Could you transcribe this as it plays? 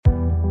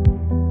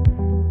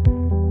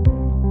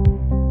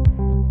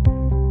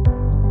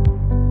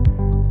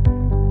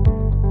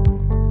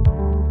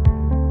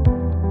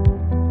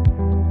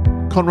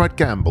Conrad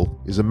Gamble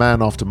is a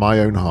man after my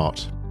own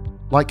heart.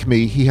 Like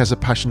me, he has a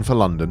passion for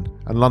London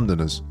and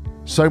Londoners,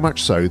 so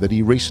much so that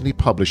he recently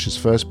published his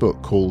first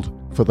book called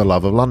For the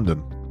Love of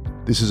London.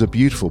 This is a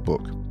beautiful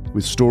book,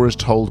 with stories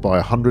told by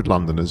 100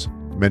 Londoners,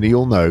 many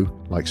you'll know,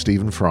 like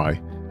Stephen Fry,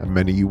 and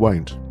many you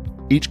won't,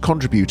 each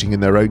contributing in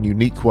their own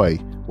unique way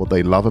what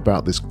they love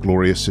about this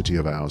glorious city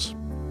of ours.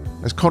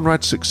 As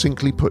Conrad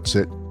succinctly puts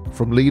it,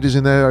 from leaders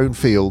in their own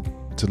field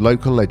to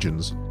local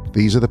legends,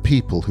 these are the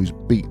people whose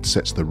beat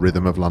sets the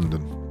rhythm of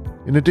London.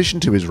 In addition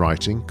to his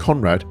writing,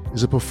 Conrad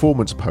is a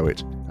performance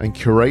poet and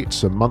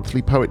curates a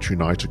monthly poetry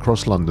night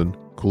across London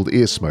called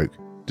Earsmoke,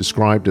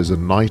 described as a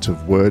night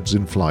of words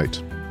in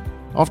flight.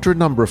 After a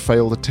number of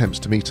failed attempts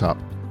to meet up,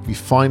 we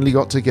finally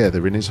got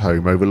together in his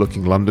home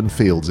overlooking London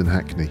Fields in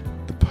Hackney,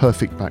 the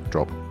perfect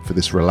backdrop for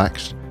this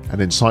relaxed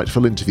and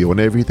insightful interview on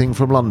everything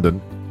from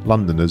London,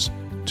 Londoners,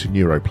 to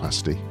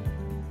neuroplasty.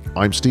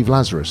 I'm Steve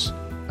Lazarus,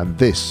 and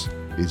this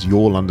is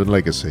Your London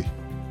Legacy.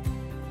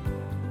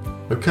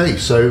 Okay,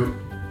 so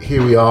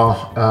here we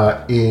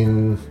are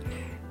in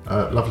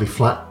a lovely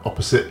flat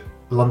opposite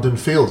London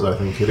Fields, I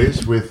think it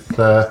is, with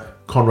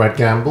Conrad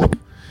Gamble,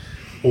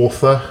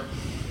 author,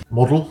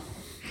 model.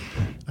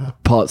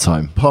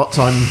 Part-time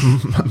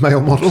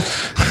male model.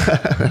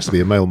 It has to be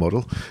a male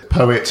model.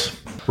 Poet,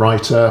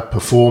 writer,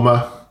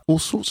 performer, all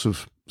sorts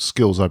of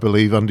skills, I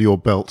believe, under your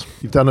belt.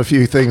 You've done a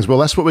few things. Well,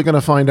 that's what we're going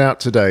to find out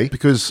today,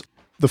 because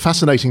the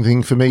fascinating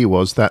thing for me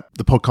was that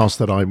the podcast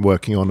that I'm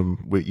working on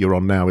and you're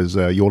on now is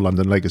Your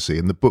London Legacy,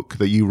 and the book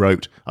that you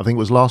wrote, I think it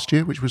was last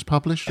year, which was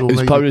published? It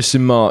was published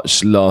in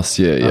March last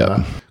year,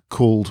 yeah.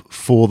 Called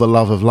For the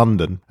Love of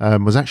London,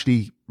 was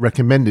actually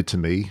recommended to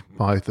me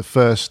by the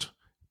first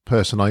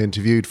person I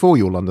interviewed for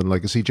Your London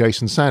Legacy,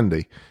 Jason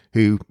Sandy,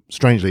 who,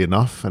 strangely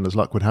enough, and as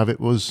luck would have it,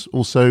 was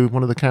also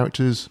one of the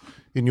characters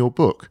in your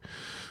book.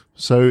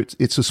 So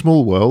it's a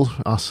small world,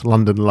 us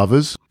London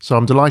lovers. So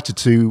I'm delighted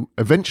to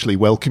eventually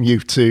welcome you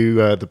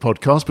to the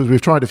podcast, because we've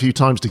tried a few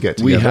times to get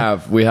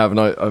together. We have,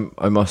 and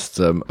I must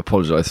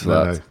apologise for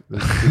that.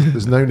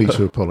 There's no need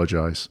to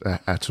apologise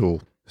at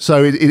all.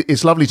 So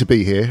it's lovely to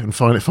be here and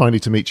finally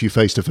to meet you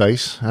face to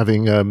face,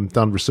 having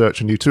done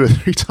research on you 2 or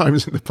 3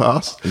 times in the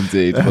past.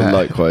 Indeed, well,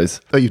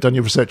 likewise. Oh, you've done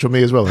your research on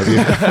me as well, have you?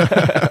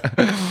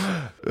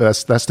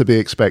 That's to be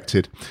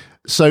expected.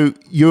 So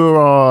you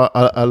are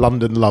a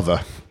London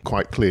lover,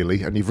 quite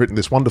clearly, and you've written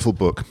this wonderful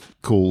book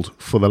called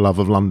For the Love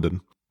of London,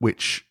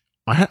 which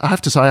I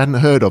have to say I hadn't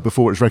heard of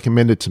before it was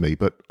recommended to me,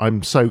 but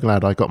I'm so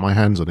glad I got my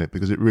hands on it,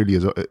 because it really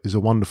is a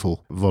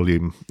wonderful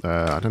volume.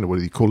 I don't know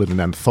whether you call it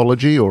an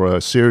anthology or a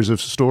series of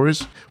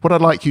stories. What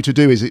I'd like you to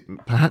do is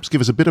perhaps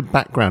give us a bit of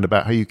background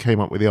about how you came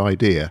up with the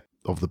idea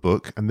of the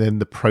book, and then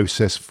the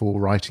process for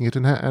writing it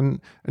and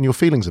your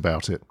feelings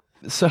about it.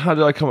 So how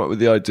did I come up with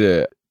the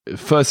idea?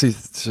 Firstly,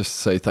 just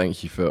say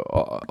thank you for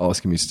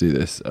asking me to do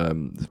this.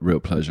 Real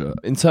pleasure.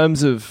 In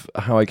terms of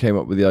how I came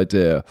up with the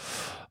idea,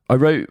 I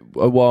wrote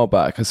a while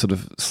back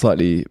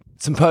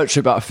some poetry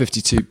about a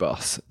 52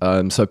 bus.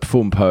 So I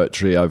perform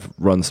poetry. I've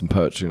run some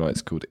poetry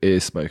nights called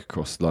Earsmoke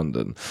across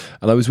London.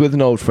 And I was with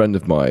an old friend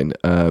of mine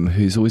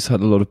who's always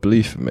had a lot of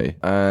belief in me.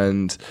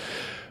 And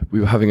we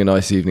were having a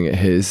nice evening at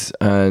his,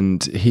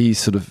 and he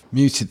sort of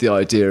muted the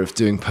idea of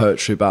doing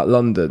poetry about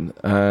London.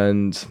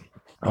 And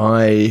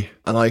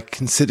I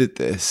considered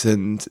this,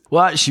 and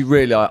well, actually,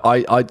 really,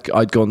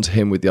 I'd gone to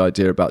him with the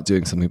idea about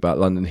doing something about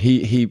London.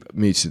 He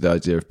muted the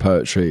idea of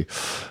poetry,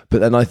 but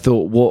then I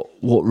thought,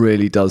 what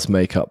really does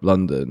make up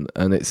London,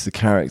 and it's the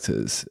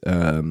characters.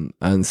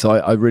 And so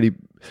I really,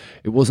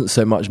 it wasn't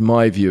so much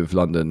my view of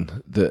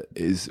London that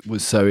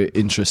was so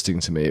interesting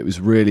to me. It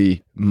was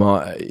really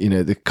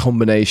the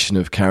combination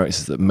of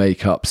characters that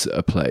make up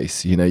a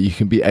place. You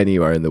can be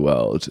anywhere in the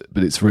world,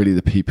 but it's really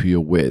the people you're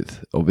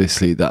with.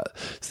 Obviously,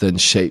 that's then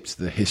shaped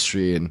the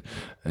history and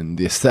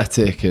the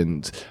aesthetic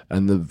and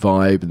the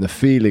vibe and the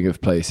feeling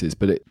of places.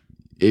 But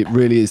it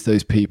really is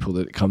those people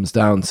that it comes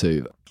down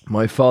to.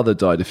 My father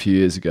died a few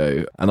years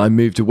ago, and I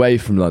moved away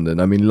from London.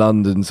 I mean,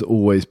 London's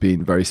always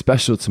been very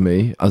special to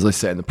me. As I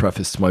say in the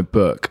preface to my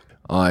book,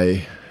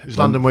 Is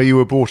London where you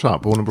were born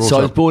and brought up? So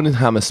I was born in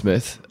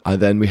Hammersmith.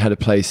 Then we had a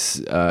place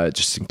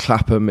just in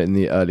Clapham in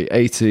the early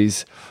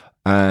 80s,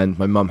 and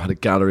my mum had a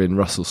gallery in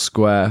Russell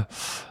Square.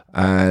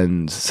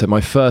 And so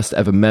my first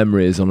ever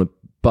memory is on a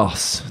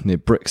bus near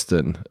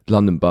Brixton,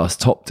 London bus,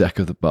 top deck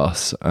of the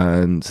bus,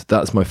 and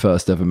that's my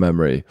first ever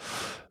memory.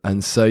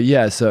 And so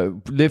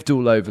lived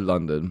all over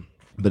London,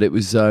 but it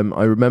was, I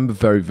remember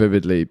very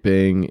vividly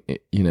being,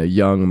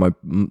 young, and my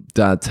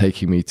dad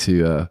taking me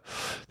to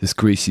this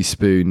Greasy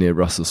Spoon near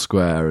Russell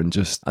Square, and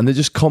the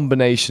just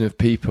combination of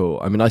people.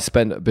 I mean, I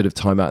spent a bit of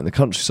time out in the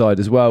countryside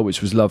as well,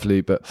 which was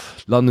lovely, but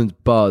London's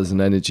buzz and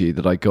energy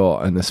that I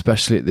got, and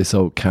especially at this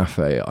old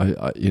cafe,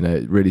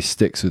 it really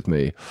sticks with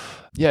me.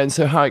 Yeah, and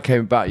so how it came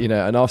about,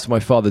 and after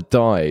my father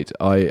died,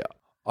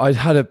 I'd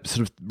had a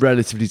sort of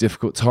relatively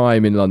difficult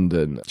time in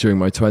London during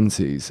my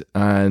 20s,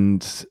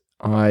 and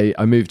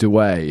I moved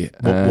away.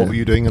 What were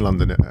you doing in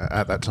London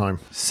at that time?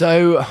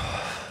 So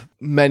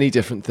many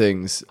different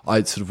things.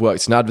 I'd sort of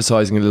worked in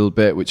advertising a little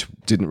bit, which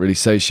didn't really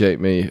satiate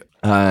me.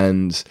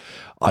 And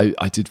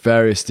I did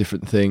various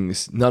different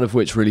things, none of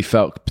which really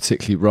felt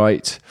particularly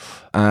right.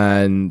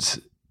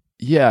 And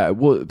yeah,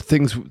 well,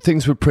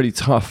 things were pretty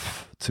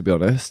tough, to be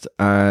honest.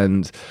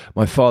 And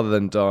my father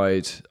then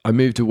died. I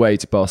moved away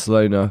to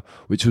Barcelona,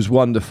 which was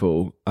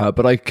wonderful,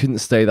 but I couldn't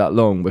stay that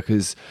long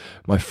because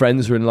my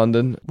friends were in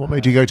London. What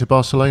made you go to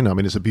Barcelona? I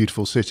mean, it's a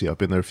beautiful city. I've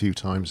been there a few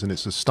times, and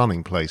it's a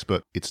stunning place,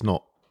 but it's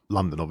not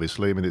London,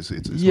 obviously. I mean, it's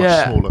much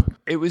smaller.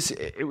 It was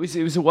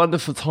a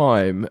wonderful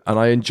time, and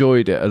I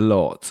enjoyed it a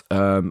lot.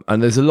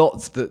 And there's a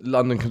lot that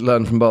London can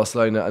learn from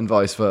Barcelona, and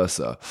vice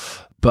versa.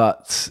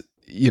 But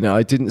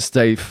I didn't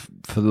stay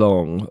for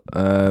long.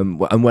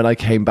 And when I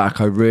came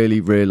back, I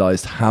really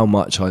realised how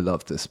much I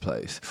loved this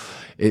place.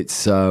 It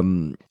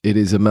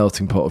is a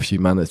melting pot of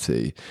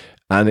humanity.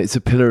 And it's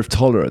a pillar of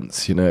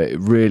tolerance. It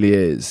really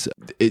is.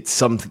 It's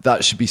something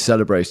that should be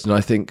celebrated, and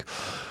I think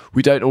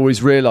we don't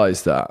always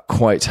realise that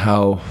quite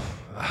how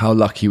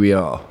lucky we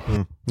are.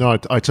 No,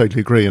 I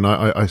totally agree, and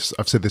I've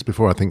said this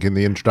before. I think in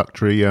the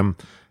introductory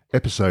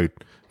episode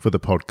for the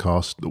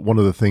podcast, one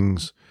of the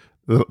things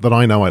that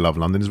I know I love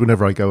London is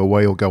whenever I go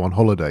away or go on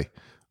holiday,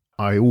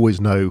 I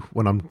always know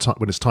when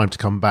it's time to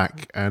come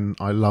back, and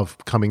I love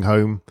coming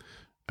home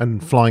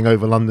and flying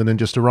over London and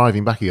just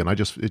arriving back again. It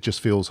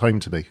just feels home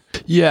to me.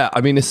 Yeah,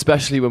 I mean,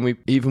 especially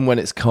even when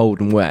it's cold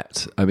and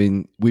wet. I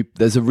mean,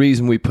 there's a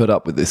reason we put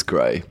up with this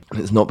grey, and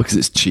it's not because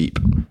it's cheap.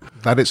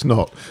 That it's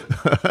not.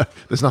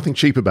 There's nothing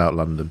cheap about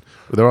London.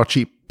 Well, there are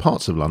cheap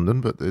parts of London,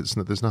 but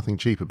there's nothing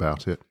cheap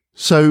about it.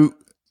 So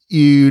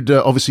you'd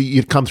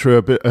come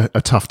through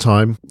a tough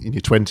time in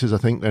your 20s, I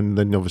think, and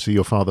then obviously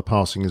your father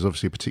passing is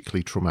obviously a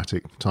particularly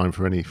traumatic time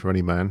for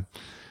any man.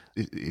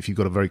 If you've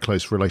got a very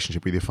close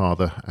relationship with your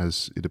father,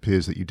 as it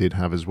appears that you did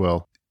have as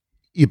well.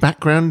 Your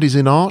background is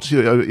in art?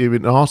 You're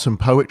in art and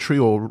poetry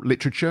or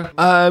literature?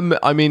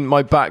 I mean,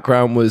 my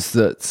background was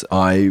that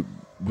I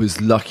was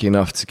lucky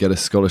enough to get a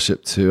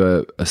scholarship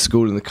to a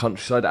school in the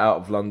countryside out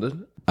of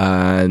London.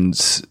 And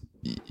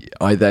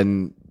I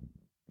then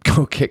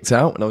got kicked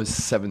out when I was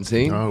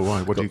 17. Oh,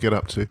 why? What did you get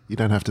up to? You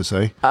don't have to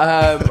say.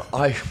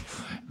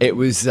 It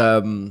was...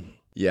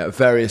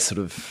 various sort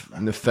of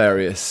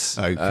nefarious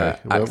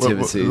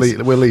activities.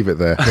 We'll leave it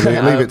there.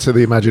 Leave it to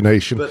the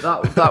imagination. But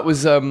that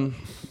was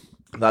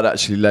that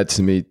actually led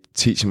to me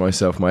teaching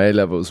myself my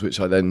A-levels, which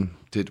I then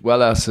did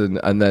well at,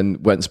 and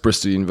then went to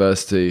Bristol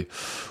University,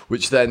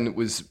 which then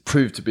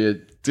proved to be a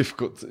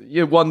difficult,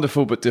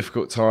 wonderful but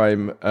difficult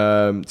time,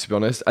 to be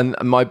honest. And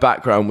my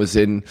background was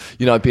in,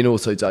 I've been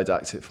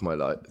autodidactic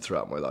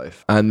throughout my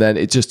life. And then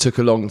it just took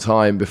a long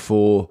time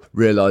before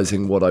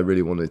realising what I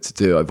really wanted to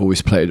do. I've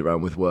always played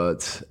around with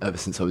words ever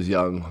since I was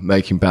young,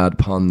 making bad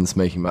puns,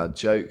 making bad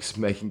jokes,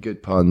 making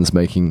good puns,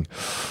 making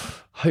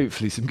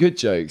hopefully some good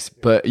jokes.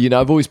 But,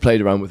 I've always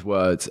played around with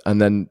words. And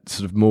then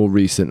sort of more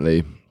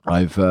recently,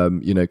 I've,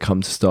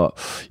 come to start,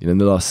 in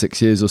the last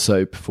 6 years or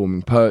so,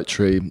 performing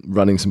poetry,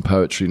 running some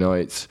poetry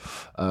nights.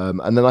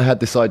 And then I had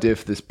this idea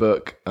for this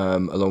book,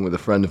 along with a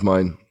friend of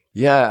mine.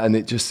 Yeah. And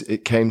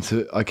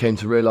I came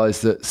to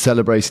realize that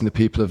celebrating the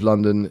people of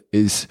London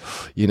is,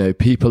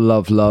 people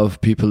love love,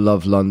 people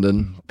love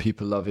London,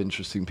 people love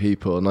interesting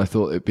people. And I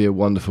thought it'd be a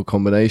wonderful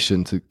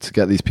combination to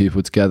get these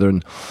people together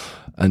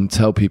and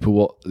tell people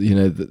what,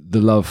 the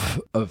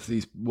love of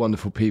these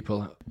wonderful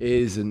people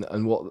is and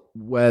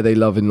where they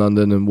love in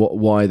London and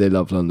why they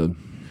love London.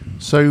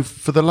 So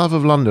for the love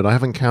of London, I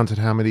haven't counted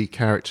how many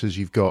characters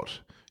you've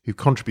got who've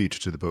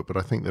contributed to the book, but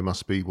I think there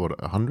must be,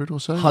 100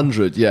 or so?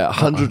 100, yeah.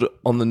 100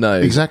 on the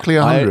nose. Exactly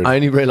 100. I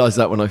only realised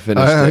that when I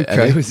finished it,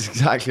 and it was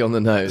exactly on the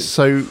nose.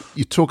 So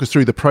you talk us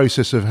through the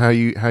process of how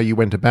you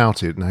went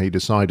about it and how you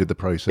decided the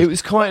process. It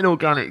was quite an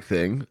organic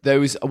thing.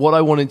 What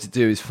I wanted to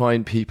do is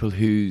find people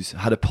who's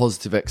had a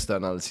positive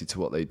externality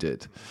to what they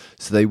did.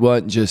 So they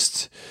weren't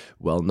just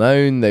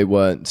well-known,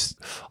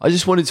 I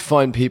just wanted to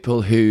find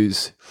people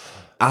whose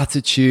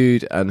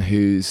attitude and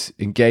whose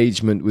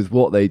engagement with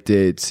what they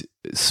did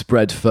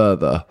spread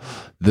further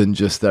than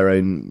just their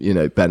own,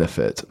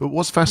 benefit. But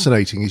what's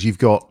fascinating is you've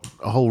got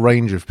a whole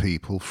range of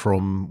people,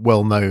 from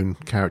well-known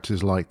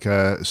characters like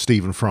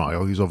Stephen Fry,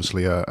 who's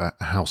obviously a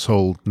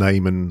household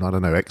name and,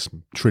 X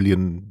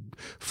trillion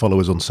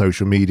followers on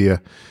social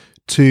media,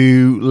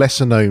 to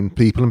lesser-known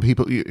people and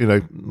people,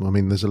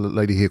 there's a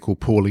lady here called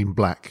Pauline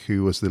Black,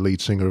 who was the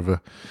lead singer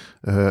of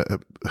a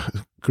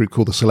group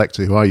called The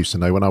Selector, who I used to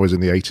know when I was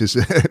in the 80s,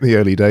 in the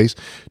early days,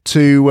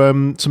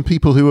 to some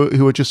people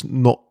who are just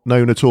not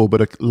known at all,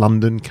 but are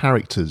London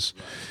characters,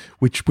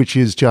 which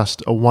is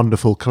just a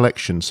wonderful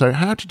collection. So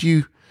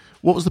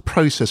what was the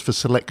process for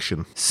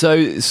selection?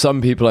 So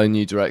some people I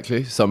knew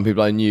directly, some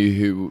people I knew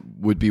who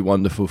would be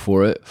wonderful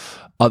for it.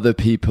 Other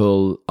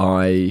people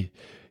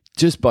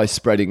just by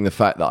spreading the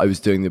fact that I was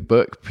doing the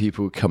book,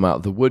 people would come out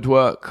of the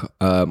woodwork.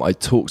 I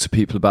talked to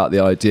people about the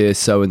idea.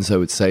 So-and-so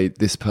would say,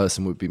 this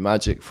person would be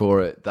magic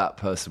for it. That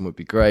person would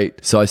be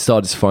great. So I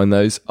started to find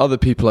those. Other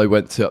people I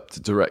went up to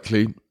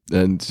directly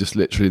and just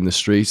literally in the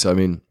street. I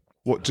mean,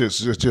 What,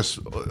 just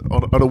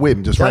on a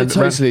whim, just random?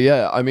 Totally,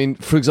 yeah. I mean,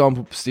 for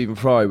example, Stephen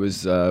Fry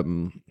was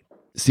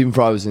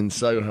in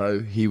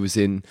Soho. He was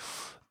in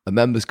a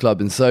members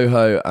club in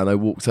Soho, and I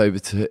walked over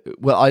to.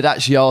 Well, I'd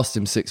actually asked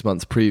him 6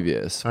 months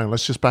previous. Hang on,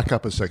 let's just back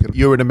up a second.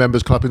 You're in a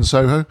members club in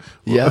Soho?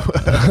 Yeah.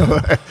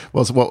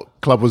 What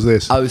club was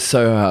this? I was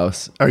Soho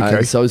House. Okay.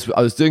 And so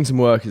I was doing some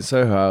work in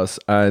Soho House,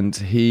 and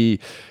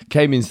he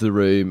came into the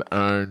room,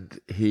 and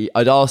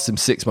I'd asked him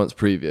 6 months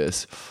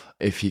previous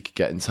if he could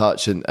get in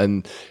touch,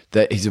 and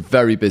that he's a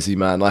very busy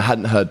man. I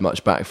hadn't heard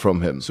much back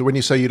from him. So when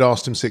you say you'd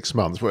asked him 6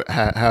 months,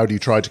 how do you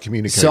try to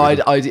communicate? So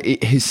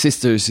his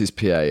sister is his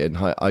PA, and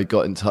I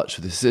got in touch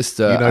with his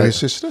sister. You know his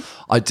sister?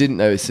 I didn't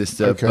know his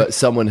sister, but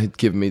someone had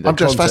given me the I'm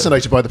just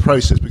fascinated by the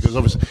process, because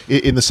obviously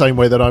in the same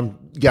way that I'm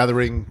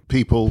gathering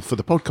people for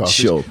the podcast,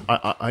 sure,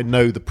 I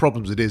know the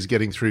problems it is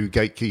getting through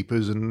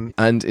gatekeepers and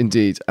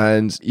indeed,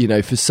 and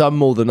for some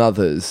more than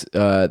others,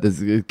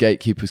 the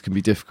gatekeepers can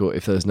be difficult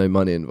if there's no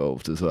money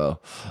involved as well.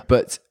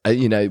 But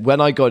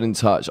when I got in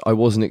touch, I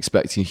wasn't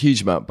expecting a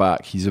huge amount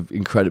back. He's an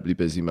incredibly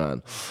busy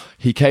man.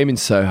 He came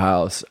into Soho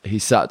House. He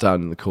sat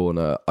down in the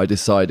corner. I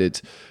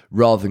decided,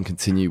 rather than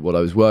continue what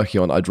I was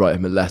working on, I'd write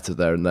him a letter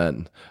there and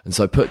then. And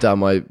so I put down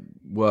my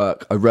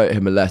work. I wrote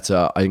him a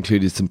letter. I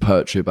included some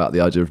poetry about the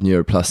idea of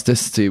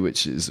neuroplasticity,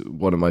 which is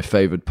one of my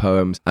favourite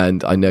poems.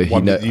 And I know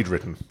that you'd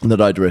written.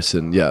 That I'd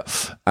written, yeah.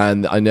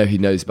 And I know he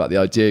knows about the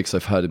idea because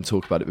I've heard him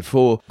talk about it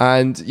before.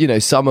 And,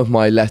 some of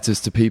my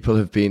letters to people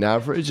have been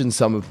average and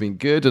some have been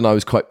good. And I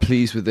was quite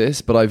pleased with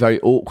this, but I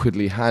very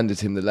awkwardly handed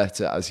him the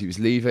letter as he was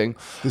leaving.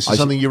 This is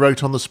something you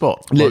wrote on the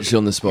spot? Literally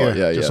on the spot,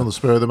 yeah. Just on the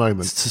spur of the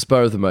moment. It's the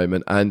spur of the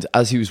moment. And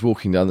as he was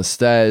walking down the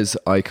stairs,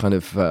 I kind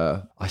of,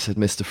 I said,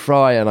 Mr.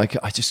 Fry, and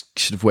I just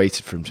should have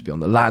waited for him to be on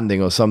the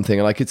landing or something,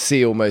 and I could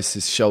see almost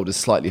his shoulders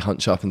slightly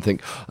hunch up and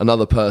think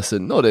another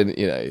person, not in,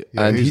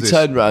 and he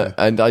turned around,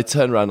 and I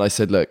turned around and I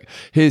said, look,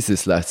 here's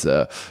this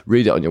letter,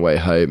 read it on your way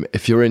home.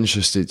 If you're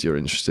interested, you're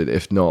interested.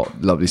 If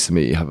not, lovely to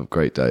meet you, have a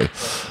great day.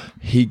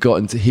 He'd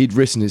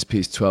written his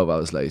piece 12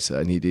 hours later,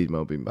 and he'd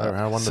emailed me back. Oh,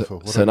 how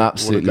wonderful. So an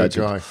absolute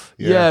legend. Guy.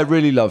 Yeah,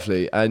 really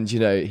lovely. And,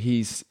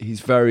 he's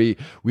very,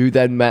 we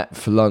then met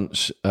for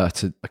lunch a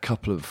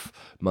couple of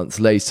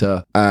months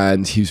later,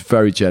 and he was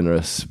very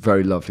generous,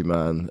 very lovely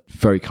man,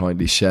 very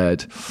kindly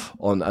shared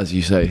on, as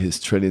you say, his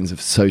trillions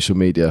of social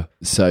media.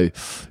 So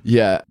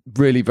yeah,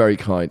 really very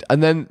kind.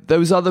 And then there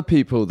was other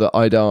people that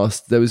I'd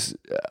asked.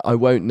 I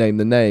won't name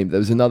the name, there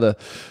was another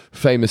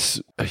famous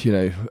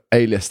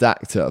A-list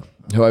actor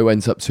who I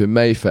went up to in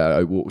Mayfair.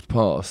 I walked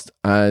past,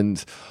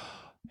 and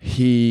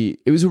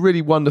it was a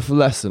really wonderful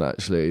lesson,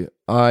 actually.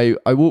 I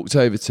walked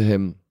over to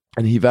him,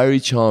 and he very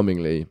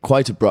charmingly,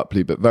 quite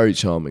abruptly but very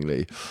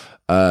charmingly,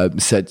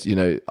 said,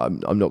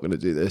 I'm not going to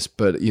do this,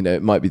 but,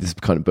 it might be this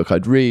kind of book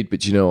I'd read,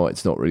 but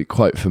it's not really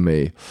quite for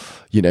me.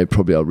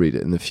 Probably I'll read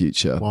it in the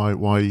future. Why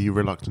are you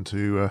reluctant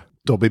to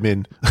dob him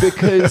in?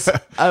 Because,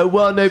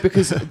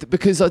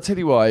 because I'll tell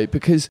you why,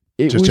 because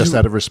it was just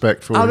out of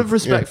respect for him. Out of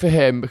respect for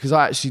him, because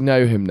I actually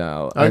know him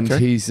now. And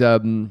he's,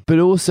 but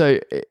also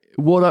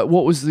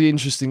what was the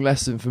interesting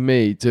lesson for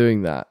me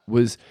doing that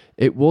was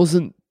it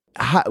wasn't,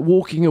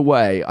 walking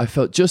away, I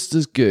felt just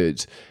as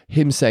good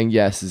him saying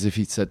yes as if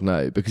he'd said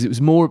no, because it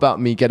was more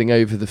about me getting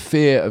over the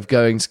fear of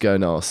going to go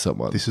and ask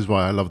someone. This is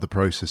why I love the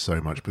process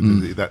so much,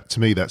 because that, to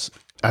me, that's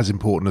as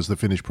important as the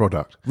finished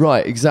product.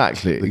 Right,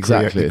 exactly.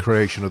 The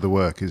creation of the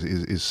work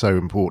is so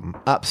important.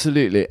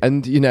 Absolutely.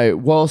 And,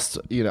 whilst,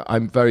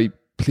 I'm very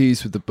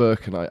pleased with the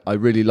book and I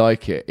really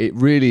like it, it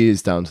really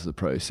is down to the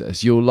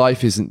process. Your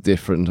life isn't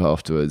different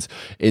afterwards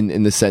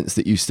in the sense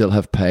that you still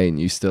have pain,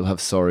 you still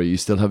have sorrow, you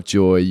still have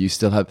joy, you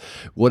still have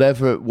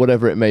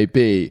whatever it may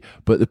be,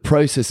 but the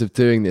process of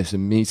doing this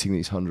and meeting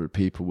these 100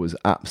 people was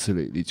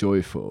absolutely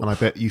joyful. And I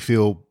bet you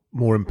feel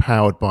more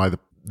empowered by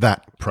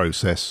that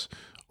process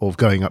of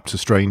going up to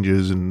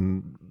strangers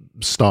and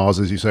stars,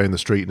 as you say, in the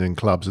street and in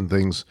clubs and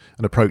things,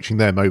 and approaching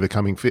them,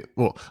 overcoming fear.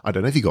 Well, I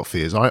don't know if you got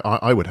fears.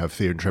 I would have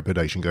fear and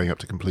trepidation going up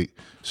to complete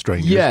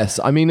strangers. Yes,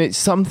 I mean, it's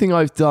something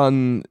I've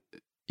done,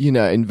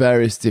 in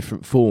various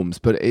different forms,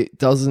 but it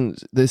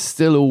doesn't, there's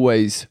still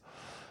always,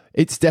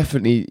 it's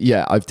definitely,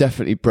 I've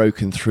definitely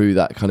broken through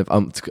that kind of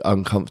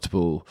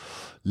uncomfortable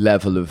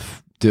level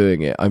of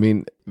doing it. I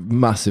mean,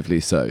 massively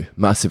so.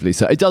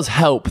 It does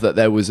help that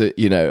there was a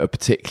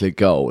particular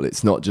goal.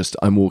 It's not just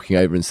I'm walking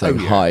over and saying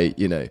hi.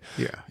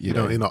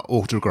 You're not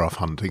autograph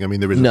hunting. I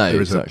mean, there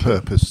is a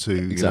purpose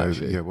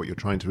to what you're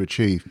trying to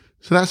achieve.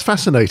 So that's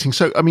fascinating.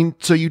 So I mean,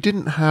 so you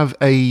didn't have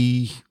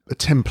a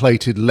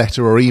templated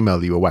letter or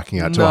email you were whacking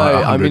out to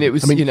 100? I mean, it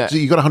was. So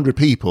you got 100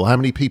 people. How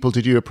many people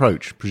did you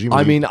approach? Presumably,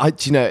 I mean,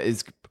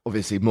 it's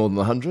obviously more than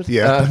 100.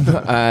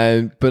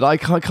 Yeah. But I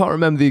can't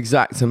remember the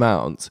exact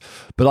amount.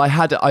 But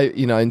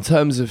in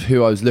terms of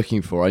who I was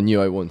looking for, I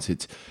knew I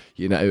wanted,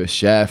 a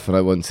chef, and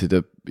I wanted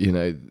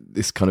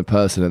this kind of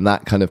person and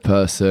that kind of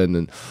person,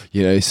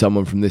 and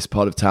someone from this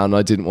part of town.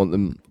 I didn't want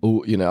them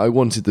all, I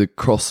wanted the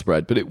cross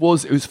spread, but it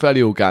was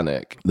fairly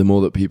organic. The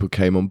more that people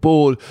came on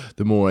board,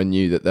 the more I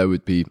knew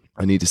that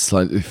I needed to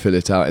slightly fill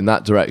it out in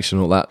that direction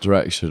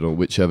or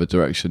whichever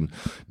direction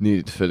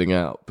needed filling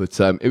out. But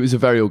it was a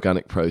very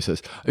organic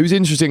process. It was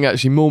interesting,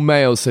 actually. More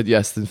males said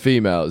yes than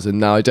females, and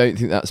now I don't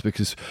think that's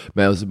because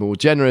males are more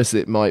generous.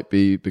 It might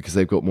be because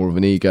they've got more of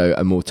an ego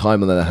and more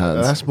time on their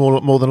hands. That's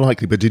more than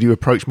likely. But did you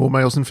approach more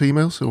males than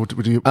females, or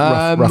would you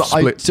rough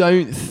split?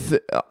 I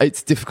don't.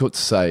 It's difficult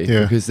to say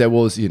because there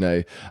was,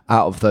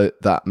 out of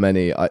that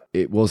many,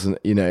 it wasn't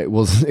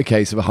a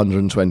case of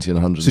 120 and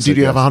 100. So did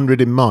you have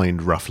 100 in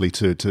mind, roughly,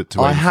 to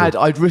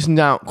I'd written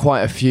out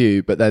quite a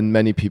few, but then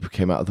many people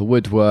came out of the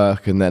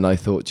woodwork, and then I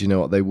thought, you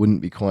know what, they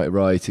wouldn't be quite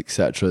right,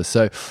 etc.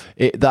 So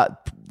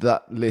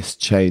that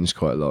list changed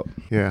quite a lot.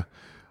 Yeah,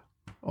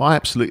 I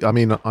absolutely. I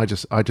mean, I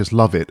just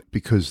love it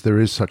because there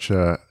is such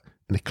an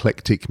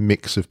eclectic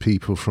mix of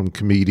people, from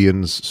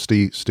comedians,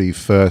 Steve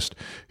Furst,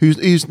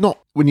 who's not,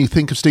 when you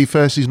think of Steve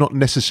Furst, he's not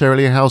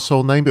necessarily a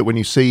household name, but when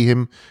you see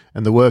him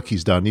and the work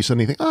he's done, you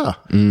suddenly think,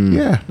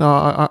 yeah, no,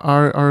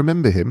 I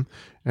remember him.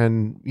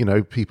 And,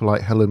 people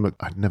like I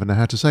never know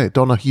how to say it,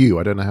 Donahue,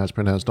 I don't know how it's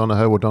pronounced,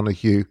 Donahoe or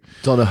Donahue?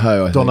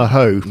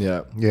 Donahoe.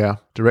 Yeah.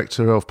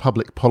 Director of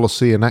Public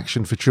Policy and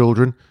Action for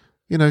Children.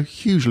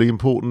 Hugely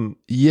important.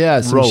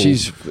 Yes, role.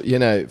 She's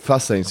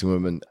fascinating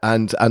woman,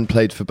 and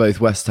played for both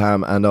West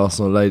Ham and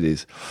Arsenal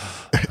ladies.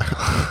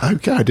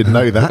 Okay, I didn't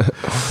know that.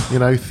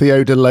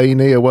 Theo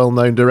Delaney, a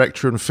well-known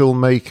director and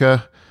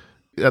filmmaker.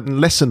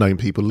 And lesser-known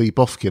people, Lee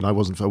Bofkin, I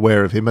wasn't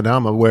aware of him, but now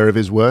I'm aware of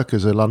his work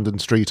as a London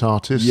street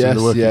artist and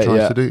the work he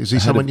tries to do. Is he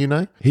someone you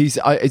know?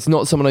 It's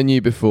not someone I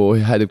knew before.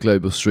 Head of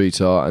global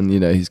street art, and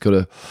he's got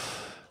a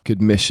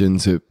good mission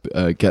to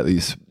get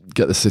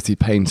the city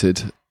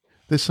painted.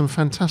 There's some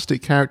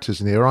fantastic characters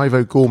in here.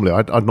 Ivo Gormley,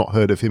 I'd not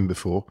heard of him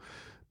before,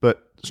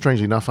 but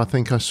strangely enough, I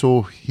think I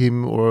saw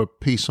him or a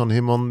piece on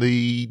him on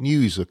the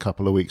news a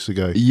couple of weeks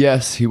ago.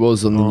 Yes, he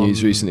was on the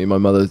news recently. My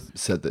mother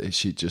said that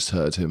she'd just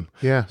heard him.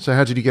 Yeah. So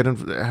how did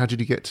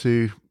you get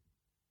to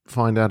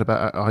find out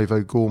about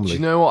Ivo Gormley? Do you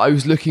know what? I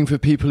was looking for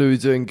people who were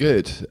doing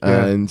good,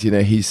 and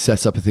he's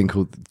set up a thing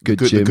called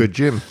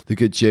the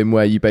Good Gym,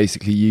 where you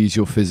basically use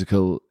your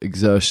physical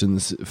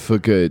exertions for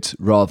good,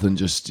 rather than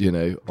just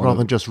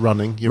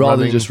running. You're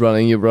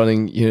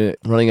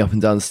running up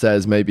and down the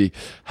stairs, maybe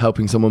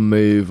helping someone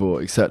move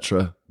or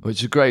etc. Which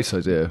is a great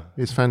idea.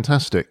 It's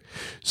fantastic.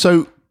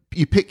 So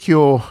you pick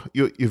your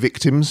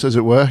victims, as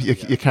it were,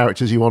 your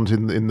characters you want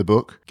in the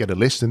book, get a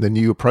list, and then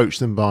you approach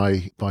them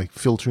by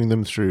filtering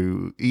them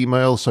through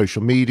email,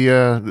 social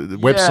media,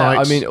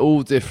 websites. I mean,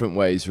 all different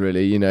ways,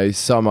 really.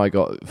 Some I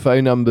got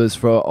phone numbers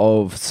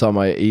of, some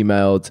I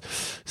emailed,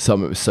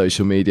 some it was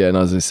social media, and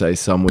as I say,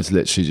 some was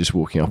literally just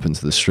walking up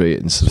into the street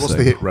and sort of What's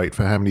the hit rate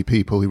for how many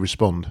people who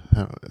respond?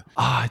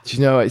 Do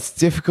you know, it's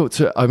difficult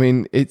to,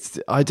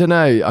 I don't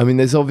know. I mean,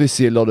 there's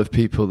obviously a lot of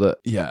people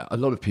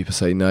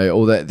say no,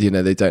 or that,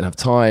 they don't have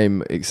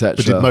time, etc.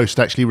 But did most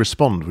actually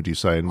respond, would you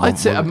say? I'd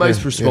say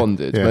most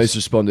responded. Yes. Most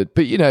responded.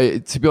 But,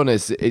 to be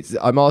honest,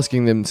 I'm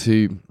asking them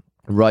to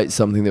write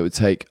something that would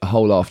take a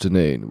whole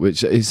afternoon,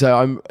 which is, so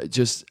I'm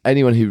just,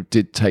 anyone who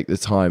did take the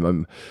time,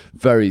 I'm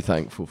very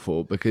thankful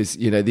for, because,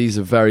 these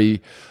are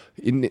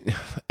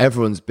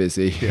everyone's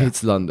busy. Yeah.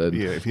 It's London.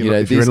 Yeah, if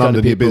you're in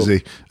London, you're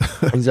busy.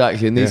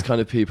 Exactly. And these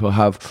kind of people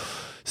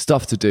have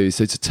stuff to do,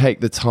 so to take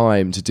the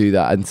time to do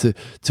that, and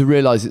to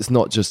realise it's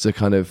not just a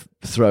kind of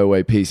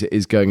throwaway piece, it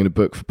is going in a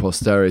book for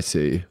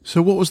posterity.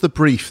 So what was the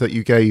brief that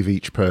you gave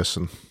each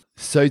person?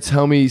 So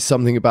tell me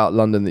something about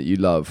London that you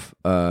love.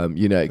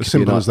 As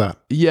simple as that.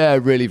 Yeah,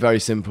 really very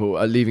simple.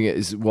 Leaving it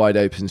as wide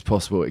open as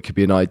possible. It could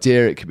be an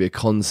idea, it could be a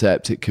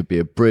concept, it could be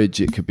a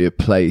bridge, it could be a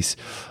place,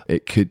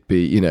 it could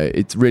be,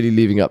 it's really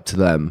leaving up to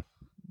them.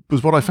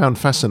 Because what I found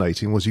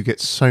fascinating was you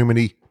get so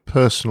many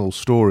personal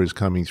stories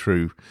coming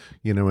through,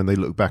 when they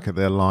look back at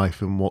their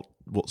life and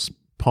what's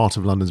part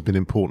of London's been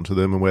important to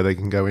them, and where they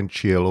can go and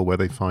chill, or where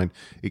they find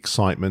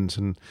excitement.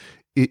 And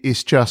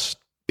it's just,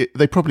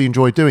 they probably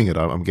enjoy doing it,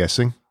 I'm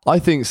guessing. I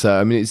think so.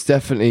 I mean, it's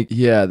definitely,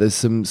 there's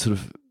some sort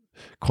of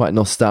quite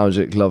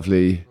nostalgic,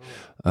 lovely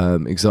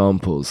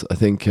examples. I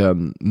think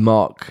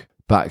Mark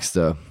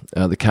Baxter,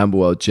 the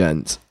Camberwell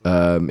gent,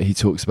 he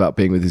talks about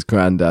being with his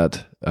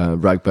granddad,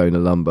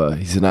 Ragboner Lumber.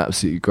 He's an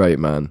absolutely great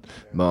man,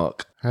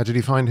 Mark. How did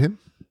you find him?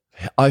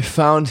 I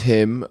found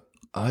him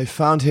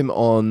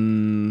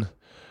on,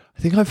 I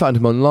think I found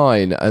him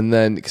online, and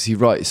then because he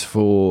writes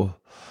for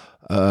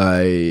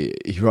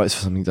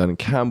something down in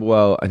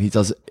Camberwell, and he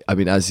does,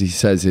 as he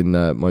says in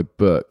my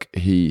book,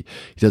 he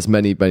does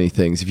many, many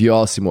things. If you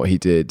asked him what he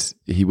did,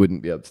 he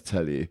wouldn't be able to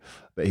tell you,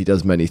 but he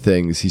does many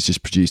things. He's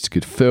just produced a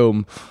good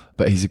film,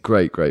 but he's a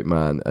great, great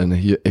man. And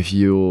if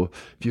you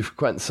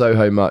frequent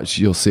Soho much,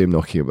 you'll see him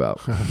knocking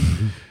about.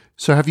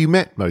 So have you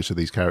met most of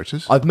these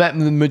characters? I've met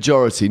the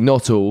majority,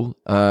 not all.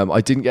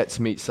 I didn't get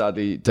to meet,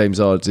 sadly, Dame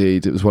Zara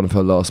Deed. It was one of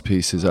her last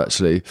pieces,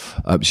 actually.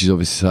 She's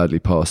obviously sadly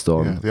passed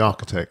on. Yeah, the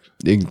architect.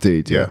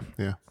 Indeed, yeah.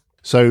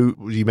 So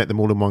you met them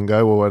all in one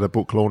go, or at a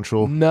book launch,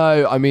 or?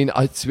 No, I mean,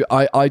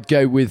 I'd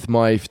go with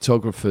my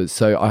photographers.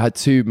 So I had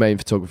two main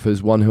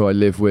photographers, one who I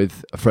live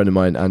with, a friend of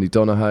mine, Andy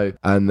Donahoe,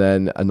 and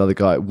then another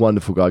guy,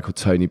 wonderful guy called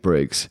Tony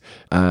Briggs.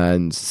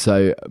 And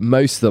so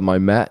most of them I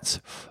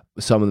met.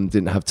 Some of them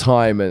didn't have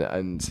time,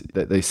 and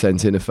they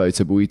sent in a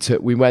photo,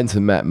 but we went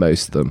and met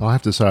most of them. I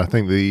have to say, I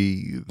think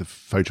the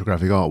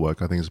photographic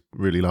artwork, I think, is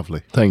really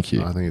lovely. Thank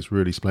you. I think it's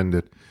really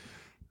splendid.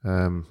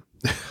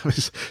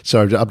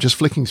 So I'm just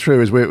flicking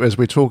through as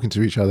we're talking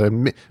to each other.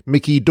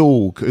 Mickey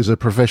Dog is a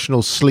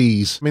professional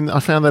sleaze. I mean, I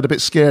found that a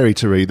bit scary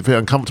to read. A bit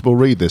uncomfortable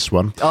read this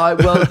one.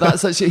 Well,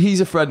 that's actually, he's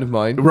a friend of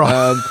mine.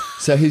 Right.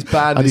 So his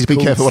band I need is to be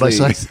called careful what I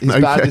say. Sleaze.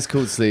 His band is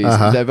called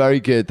Sleaze. They're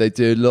very good. They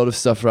do a lot of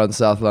stuff around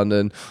South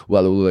London,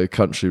 well, all the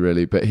country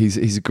really. But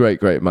he's a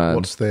great man.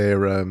 What's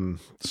their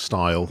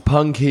style?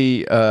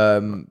 Punky,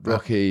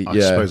 rocky. I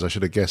suppose I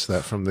should have guessed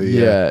that from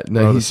the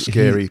rather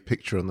scary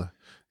picture on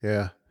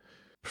the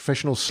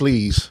professional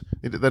sleaze.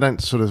 They don't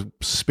sort of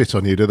spit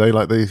on you, do they?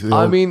 Like the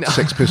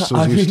Sex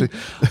Pistols used to.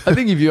 I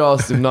think if you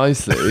asked him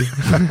nicely,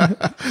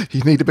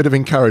 he'd need a bit of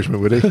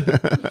encouragement, would he?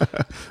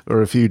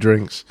 Or a few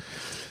drinks.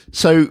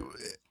 So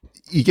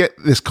you get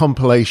this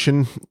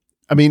compilation.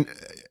 I mean,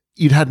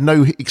 you'd had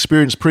no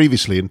experience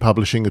previously in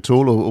publishing at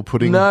all, or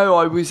putting.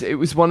 No, it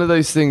was one of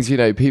those things.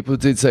 People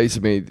did say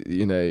to me,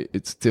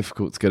 it's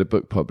difficult to get a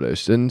book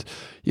published, and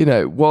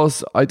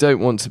whilst I don't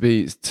want to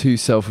be too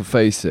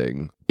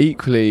self-effacing,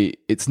 equally,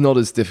 it's not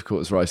as difficult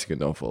as writing a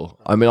novel.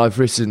 I mean, I've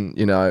written,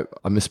 I'm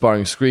an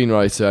aspiring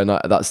screenwriter, and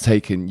that's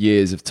taken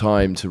years of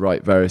time to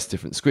write various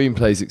different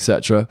screenplays,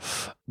 etc.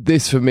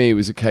 This, for me,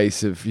 was a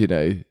case of,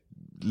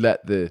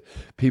 let the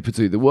people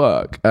do the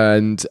work.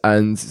 And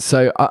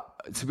so,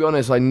 to be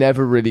honest, I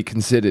never really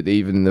considered,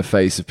 even in the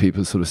face of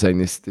people sort of saying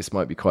this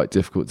might be quite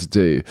difficult to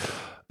do,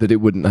 that it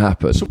wouldn't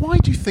happen. So why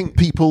do you think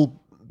people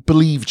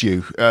believed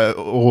you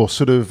or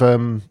sort of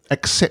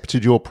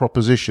accepted your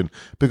proposition?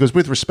 Because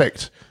with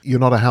respect, you're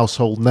not a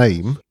household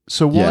name.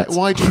 So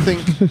why do you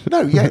think?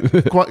 No,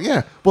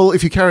 quite. Well,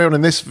 if you carry on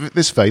in this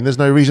vein, there's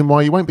no reason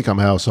why you won't become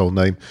a household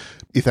name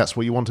if that's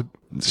what you want to.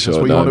 Sure,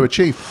 that's what you want to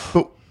achieve.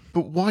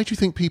 But why do you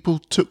think people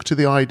took to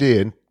the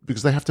idea?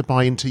 Because they have to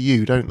buy into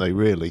you, don't they?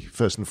 Really,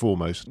 first and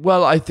foremost.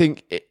 Well, I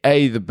think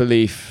the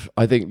belief.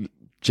 I think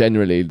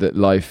generally that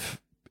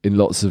life, in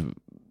lots of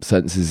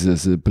senses,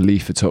 is a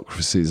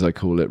beliefitocracy, as I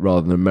call it,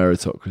 rather than a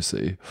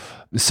meritocracy.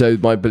 So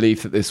my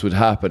belief that this would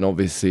happen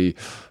obviously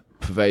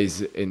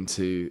pervades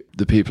into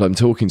the people I'm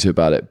talking to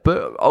about it.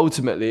 But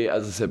ultimately,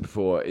 as I said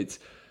before, it's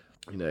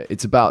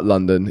about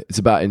London. It's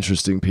about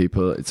interesting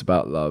people. It's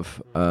about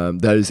love.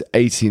 There's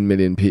 18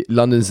 million people.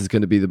 London's is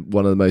going to be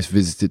one of the most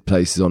visited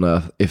places on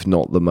earth, if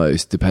not the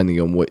most, depending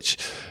on which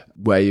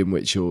way in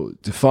which you're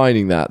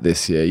defining that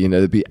this year.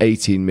 There'll be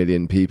 18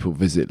 million people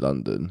visit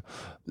London.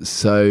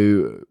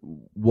 So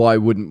why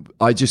wouldn't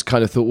I just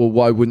kind of thought, well,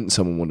 why wouldn't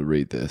someone want to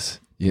read this?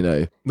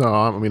 No,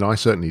 I mean, I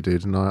certainly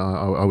did, and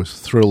I was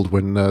thrilled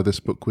when this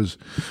book was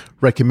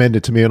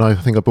recommended to me, and I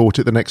think I bought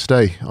it the next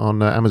day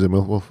on Amazon.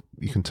 Well,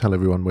 you can tell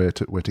everyone where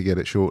to get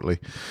it shortly.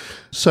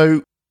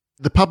 So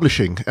the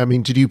publishing, I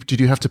mean, did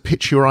you have to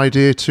pitch your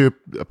idea to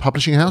a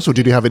publishing house, or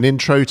did you have an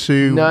intro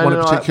to one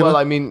in particular?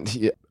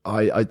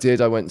 I did.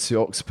 I went to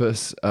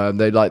Octopus.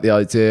 They liked the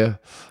idea.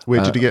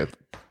 Where did you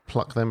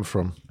pluck them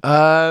from?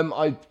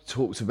 I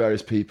talked to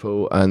various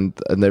people, and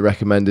they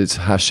recommended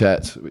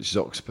Hachette, which is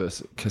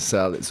Octopus,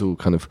 Cassell. It's all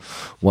kind of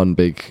one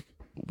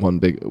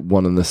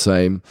and the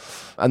same,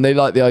 and they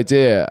liked the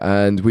idea.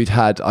 And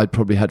I'd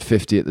probably had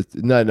 50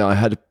 I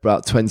had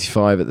about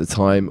 25 at the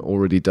time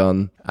already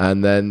done,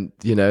 and then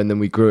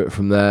we grew it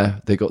from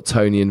there. They got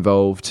Tony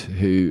involved,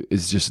 who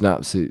is just an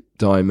absolute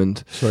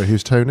diamond. Sorry,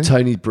 who's Tony?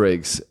 Tony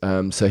Briggs.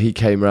 So he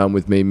came around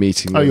with me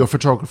meeting. Oh, your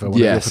photographer.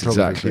 Yes,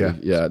 exactly.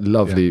 Yeah,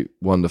 lovely,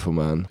 wonderful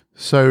man.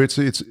 So it's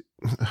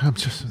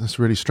that's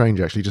really strange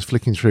actually. Just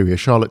flicking through here,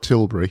 Charlotte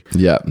Tilbury.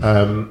 Yeah.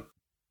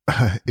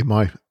 In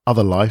my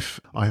other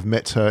life, I have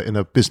met her in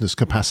a business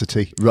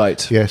capacity.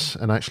 Right. Yes,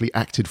 and actually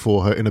acted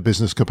for her in a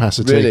business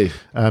capacity.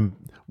 Really?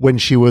 When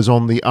she was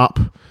on the up,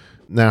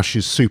 now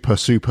she's super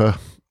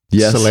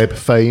celeb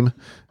fame.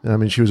 I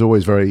mean, she was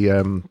always very. She's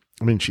an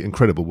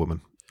incredible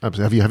woman.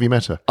 Absolutely. Have you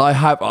met her? I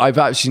have. I've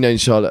actually known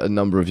Charlotte a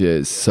number of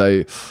years.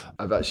 So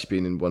I've actually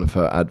been in one of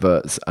her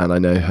adverts, and I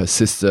know her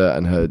sister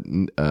and her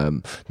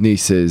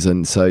nieces,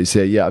 and so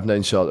yeah, I've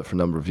known Charlotte for a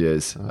number of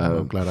years.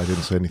 I'm glad I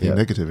didn't say anything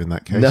negative in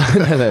that case.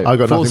 No. I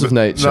got Force of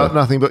nature.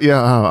 Nothing but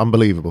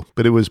unbelievable.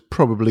 But it was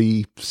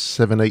probably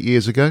 7-8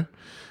 years ago,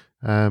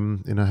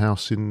 in a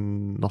house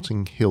in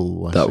Notting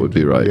Hill. I think. Would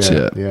be right.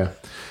 Yeah.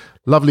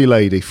 Lovely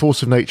lady,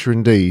 force of nature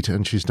indeed,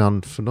 and she's done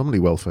phenomenally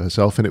well for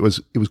herself, and it was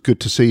good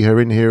to see her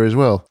in here as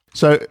well.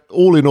 So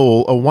all in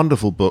all, a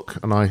wonderful book,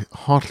 and I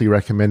heartily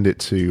recommend it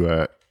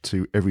to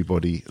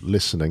everybody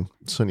listening.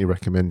 Certainly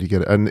recommend you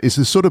get it. And it's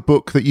the sort of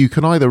book that you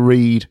can either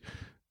read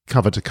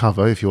cover to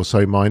cover if you're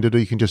so minded, or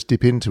you can just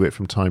dip into it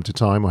from time to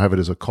time, or have it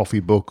as a coffee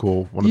book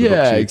or one of the books.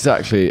 Yeah,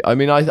 exactly. I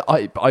mean,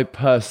 I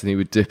personally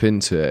would dip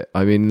into it.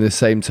 I mean, in the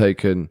same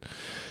token,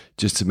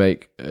 just to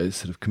make a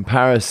sort of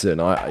comparison,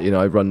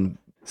 I run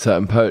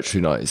certain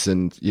poetry nights,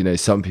 and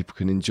some people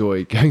can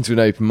enjoy going to an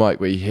open mic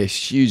where you hear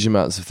huge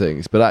amounts of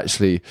things, but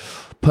actually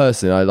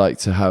personally I like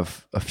to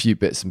have a few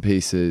bits and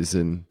pieces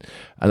and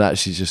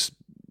actually just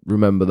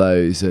remember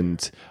those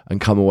and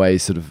come away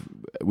sort of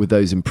with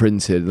those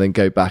imprinted, and then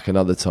go back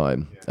another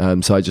time.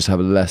 So I just have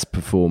less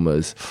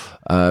performers,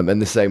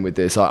 and the same with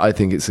this. I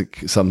think it's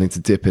something to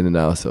dip in and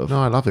out of.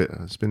 No, I love it.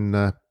 It's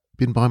been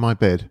by my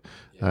bed,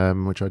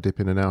 which I dip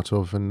in and out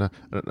of. And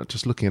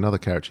just looking at another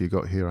character you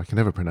got here, I can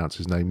never pronounce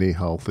his name.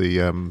 Nihal, the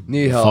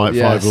Nihal,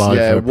 yes, Five Live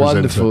presenter.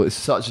 Wonderful. It's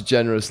such a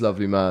generous,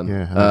 lovely man.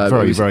 Yeah,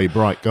 very, very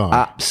bright guy.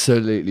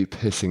 Absolutely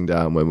pissing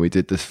down when we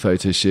did this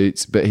photo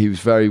shoot, but he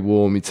was very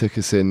warm. He took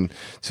us in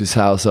to his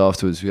house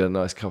afterwards. We had a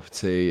nice cup of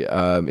tea.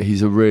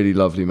 He's a really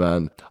lovely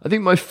man. I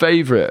think my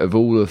favourite of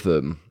all of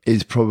them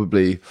is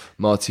probably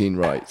Martine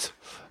Wright.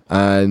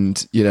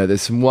 And,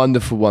 there's some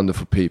wonderful,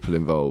 wonderful people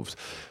involved.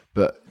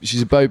 But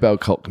she's a Bow Bell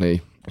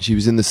Cockney. She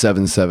was in the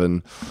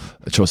 7/7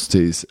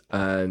 atrocities,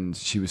 and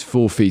she was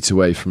 4 feet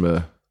away from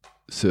a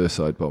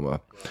suicide bomber.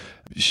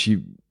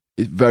 She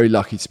is very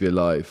lucky to be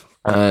alive.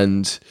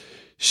 And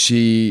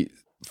she,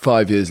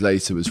 5 years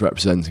later, was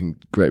representing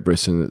Great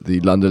Britain at the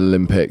London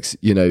Olympics,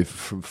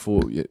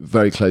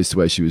 very close to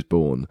where she was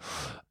born.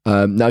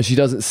 Now, she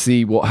doesn't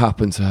see what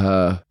happened to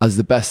her as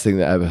the best thing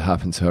that ever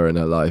happened to her in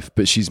her life,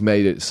 but she's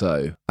made it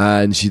so.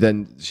 And she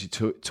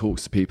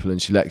talks to people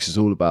and she lectures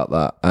all about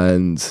that. I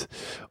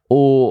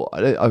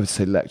would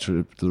say lecture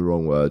is the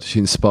wrong word. She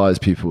inspires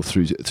people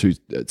through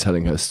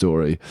telling her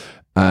story.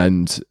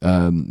 And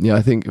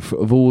I think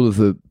of all of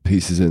the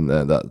pieces in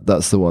there,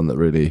 that's the one that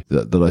really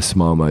that I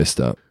smile most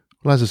at.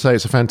 Well, as I say,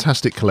 it's a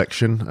fantastic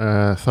collection.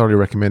 Thoroughly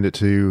recommend it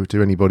to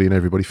anybody and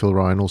everybody. Phil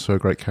Ryan, also a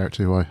great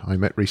character who I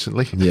met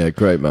recently. Yeah,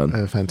 great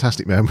man.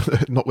 Fantastic man,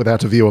 not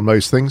without a view on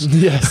most things.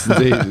 Yes,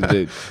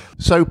 indeed.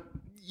 So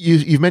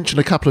you've mentioned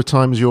a couple of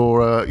times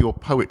your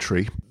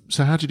poetry.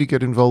 So how did you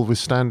get involved with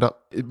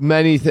stand-up?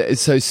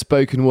 So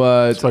spoken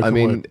word.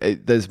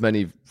 There's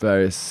many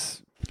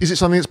various... Is it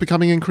something that's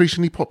becoming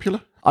increasingly popular?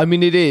 I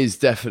mean, it is,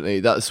 definitely.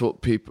 That's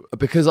what people...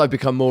 Because I've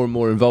become more and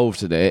more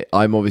involved in it,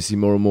 I'm obviously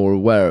more and more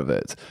aware of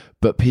it.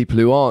 But people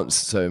who aren't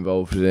so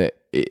involved in it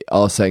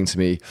are saying to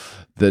me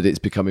that it's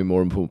becoming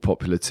more and more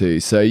popular too.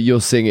 So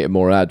you're seeing it in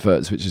more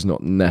adverts, which is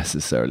not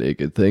necessarily a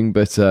good thing.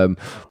 But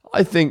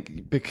I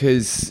think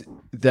because...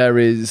 there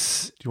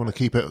is... Do you want to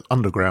keep it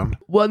underground?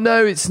 Well,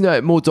 no, it's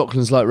more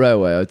Docklands Light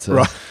Railway, I'd say.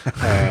 Right.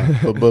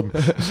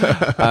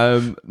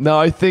 No,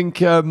 I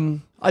think...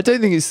 I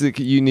don't think it's that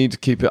you need to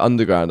keep it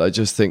underground. I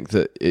just think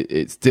that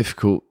it's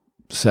difficult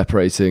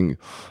separating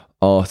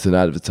art and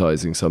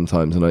advertising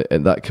sometimes,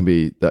 and that can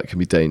be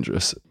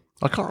dangerous.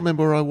 I can't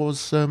remember where I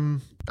was.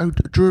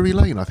 Drury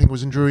Lane. I think I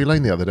was in Drury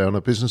Lane the other day on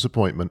a business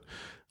appointment,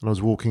 and I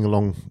was walking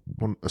along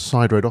a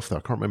side road off there.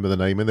 I can't remember the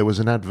name, and there was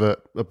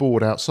a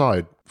board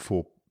outside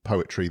for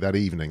poetry that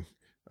evening,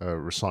 a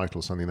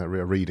recital, something that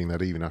a reading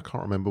that evening. I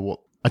can't remember what.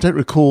 I don't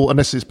recall,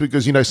 unless it's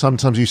because,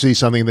 sometimes you see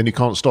something and then you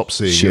can't stop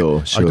seeing it.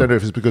 Sure. I don't know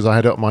if it's because I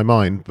had it on my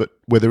mind, but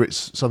whether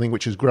it's something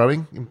which is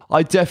growing.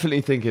 I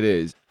definitely think it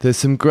is. There's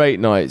some great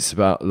nights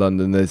about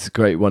London. There's a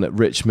great one at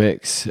Rich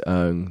Mix.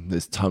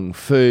 There's Tung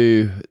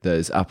Fu.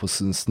 There's Apples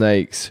and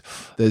Snakes.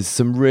 There's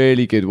some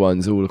really good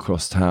ones all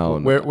across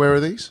town. Where are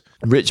these?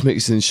 Rich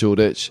Mix is in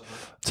Shoreditch.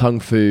 Tung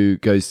Fu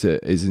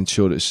is in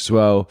Shoreditch as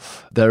well.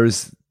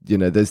 There's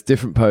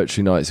different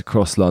poetry nights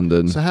across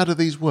London. So how do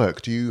these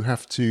work? Do you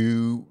have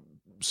to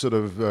sort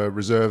of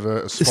reserve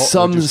a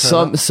spot?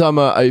 Some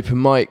are open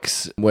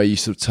mics where you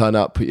sort of turn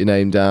up, put your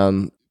name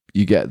down,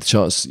 you get the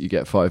chance, you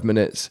get 5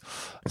 minutes.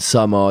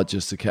 Some are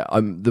just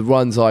the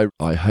ones I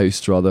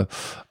host rather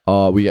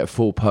are we get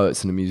 4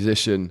 poets and a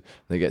musician.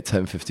 They get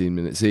 10-15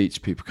 minutes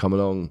each. People come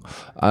along.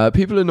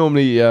 People are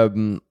normally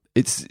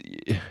it's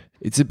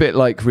a bit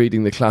like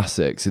reading the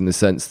classics in the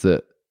sense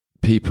that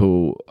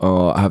people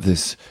have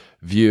this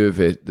view of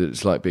it that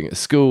it's like being at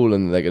school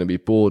and they're going to be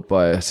bored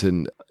by it.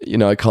 And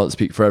I can't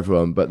speak for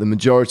everyone, but the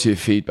majority of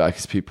feedback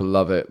is people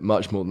love it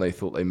much more than they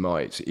thought they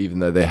might, even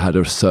though they had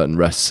a certain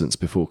reticence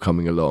before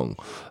coming along.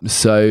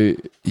 So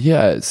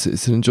yeah,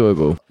 it's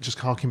enjoyable. Just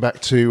harking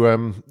back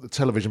to the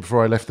television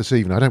before I left this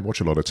evening. I don't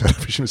watch a lot of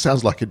television. It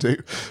sounds like I do,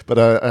 but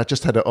I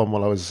just had it on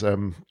while I was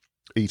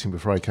eating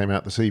before I came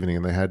out this evening,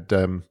 and they had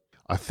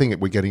I think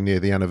we're getting near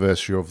the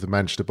anniversary of the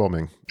Manchester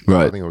bombing.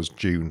 Right. I think it was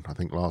June,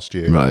 last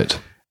year. Right.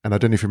 And I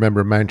don't know if you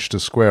remember in Manchester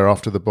Square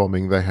after the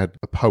bombing, they had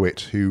a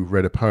poet who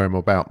read a poem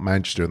about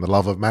Manchester and the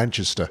love of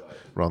Manchester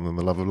rather than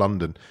the love of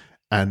London.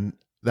 And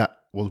that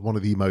was one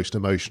of the most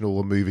emotional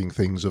and moving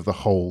things of the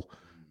whole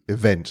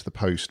event, the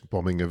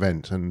post-bombing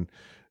event. And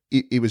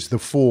it was the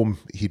form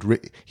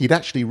he'd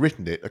actually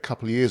written it a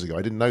couple of years ago.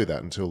 I didn't know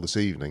that until this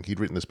evening. He'd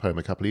written this poem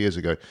a couple of years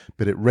ago,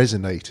 but it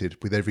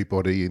resonated with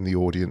everybody in the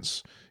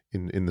audience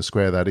in the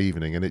square that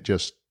evening. And it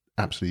just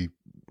absolutely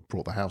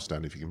brought the house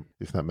down,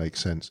 if that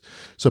makes sense.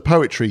 So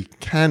poetry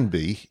can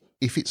be,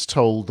 if it's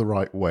told the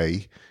right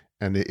way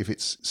and if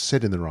it's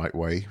said in the right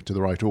way to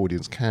the right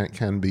audience,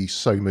 can be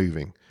so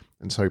moving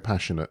and so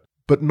passionate.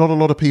 But not a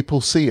lot of people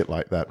see it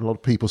like that. A lot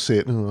of people see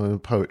it,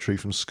 poetry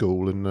from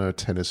school and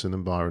Tennyson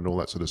and Byron and all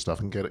that sort of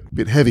stuff, and get a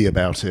bit heavy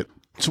about it.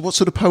 So what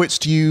sort of poets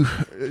do you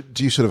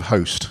sort of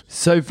host?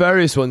 So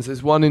various ones.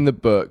 There's one in the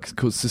book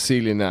called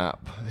Cecilia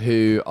Knapp,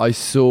 who I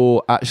saw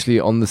actually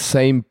on the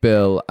same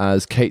bill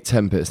as Kate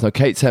Tempest. Now,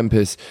 Kate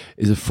Tempest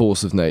is a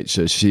force of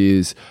nature. She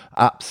is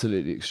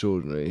absolutely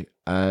extraordinary,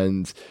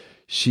 and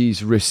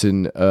she's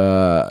written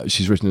a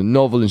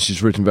novel and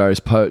she's written various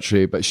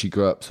poetry, but she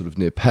grew up sort of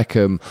near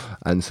Peckham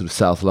and sort of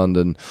South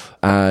London.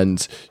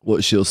 And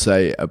what she'll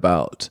say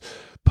about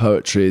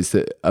poetry is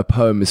that a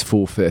poem is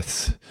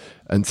 4/5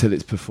 until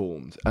it's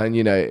performed.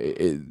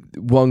 And,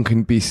 one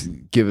can be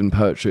given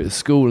poetry at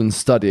school and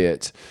study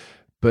it,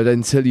 but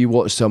until you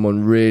watch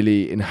someone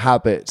really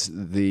inhabit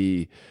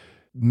the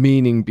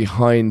meaning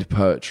behind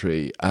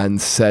poetry and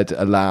said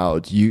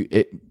aloud,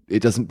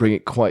 it doesn't bring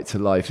it quite to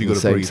life. You've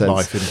got to breathe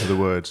life into the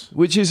words.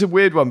 Which is a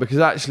weird one, because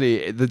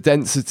actually the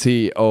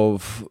density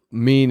of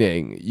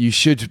meaning, you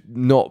should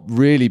not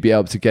really be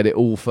able to get it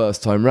all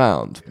first time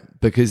round,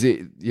 because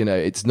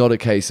it's not a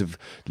case of,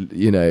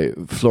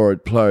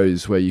 florid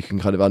prose where you can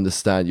kind of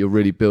understand, you're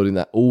really building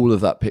all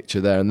of that picture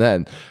there and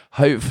then.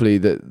 Hopefully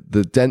that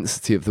the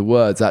density of the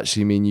words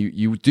actually mean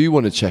you do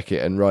want to check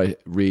it and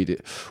read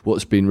it,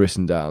 what's been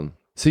written down.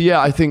 So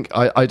yeah, I think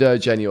I'd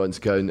urge anyone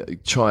to go and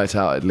try it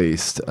out at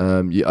least.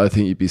 I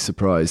think you'd be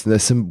surprised. And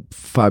there's some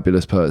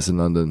fabulous poets in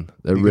London.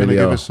 There really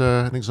are. Give us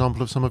an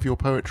example of some of your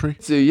poetry?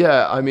 So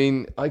yeah,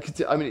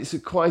 it's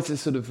quite a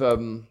sort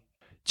of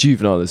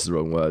juvenile is the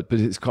wrong word, but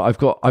I've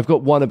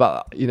got one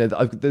about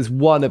there's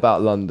one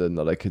about London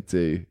that I could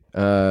do.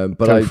 But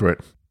go for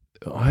it.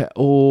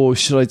 Or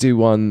should I do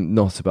one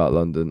not about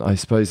London? I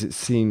suppose it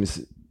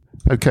seems.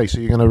 Okay, so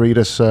you're going to read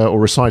us or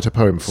recite a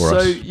poem for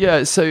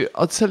us. So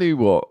I'll tell you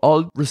what.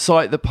 I'll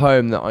recite the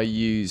poem that I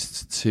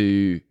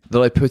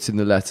put in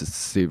the letter to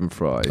Stephen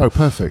Fry. Oh,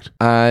 perfect.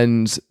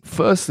 And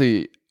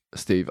firstly,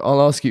 Steve,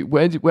 I'll ask you,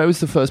 where was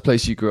the first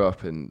place you grew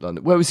up in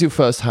London? Where was your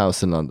first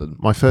house in London?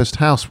 My first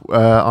house,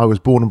 I was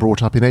born and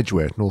brought up in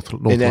Edgware, North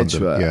London.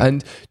 Edgware. Yeah.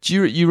 And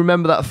do you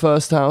remember that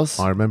first house?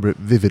 I remember it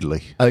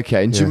vividly.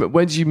 Okay, and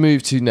when did you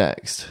move to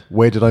next?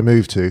 Where did I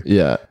move to?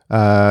 Yeah.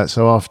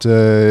 So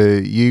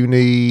after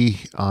uni,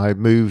 I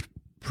moved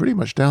pretty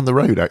much down the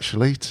road,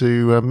 actually,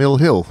 to Mill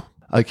Hill.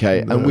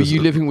 Okay, and were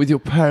you living with your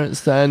parents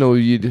then, or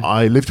you?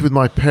 I lived with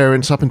my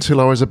parents up until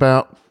I was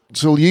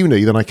till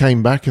uni. Then I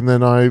came back, and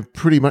then I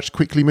pretty much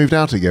quickly moved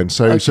out again.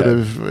 So sort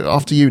of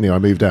after uni, I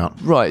moved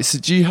out. Right. So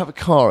do you have a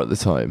car at the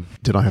time?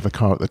 Did I have a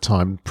car at the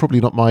time?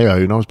 Probably not my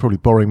own. I was probably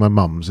borrowing my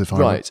mum's.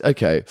 Right.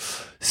 Okay.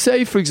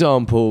 Say, for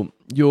example,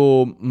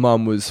 your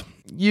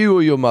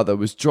or your mother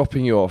was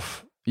dropping you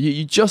off.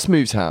 You just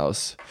moved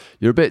house.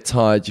 You're a bit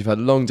tired. You've had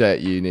a long day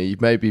at uni.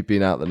 You've maybe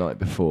been out the night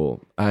before,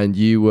 and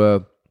you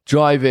were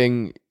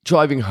driving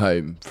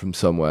home from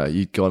somewhere.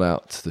 You'd gone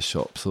out to the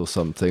shops or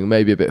something,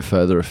 maybe a bit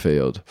further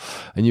afield,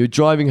 and you were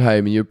driving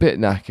home and you're a bit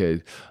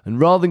knackered, and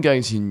rather than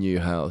going to your new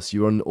house,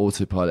 you were on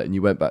autopilot and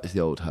you went back to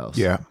the old house.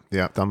 Yeah,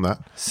 done that.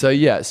 So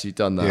yes, you've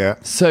done that. Yeah.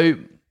 So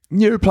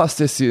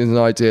neuroplasticity is an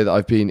idea that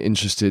I've been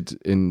interested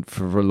in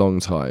for a long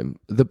time.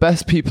 The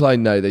best people I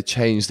know, they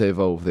change, they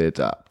evolve, they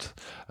adapt.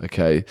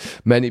 Okay,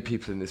 many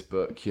people in this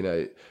book,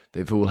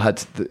 they've all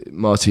had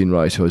Martine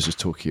Wright, who I was just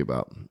talking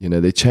about.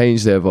 They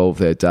change, they evolve,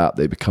 they adapt,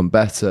 they become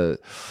better,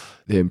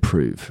 they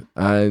improve.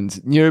 And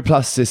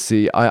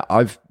neuroplasticity,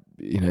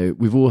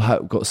 we've all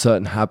got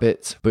certain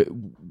habits, but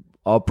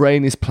our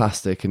brain is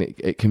plastic and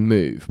it can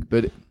move.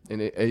 But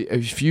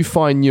if you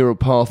find neural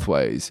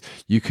pathways,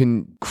 you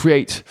can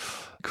create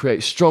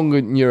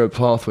stronger neural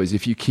pathways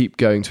if you keep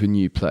going to a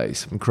new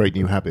place. And create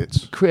new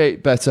habits.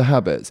 Create better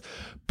habits.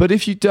 But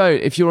if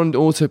you're on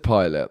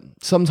autopilot,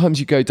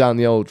 sometimes you go down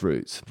the old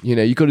route.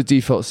 You've got a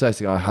default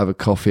setting. I have a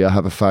coffee, I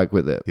have a fag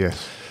with it.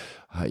 Yes.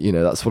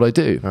 That's what I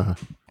do. Uh-huh.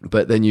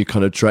 But then you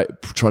kind of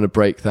trying to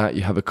break that.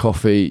 You have a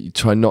coffee, you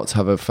try not to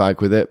have a fag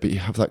with it, but you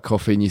have that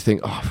coffee and you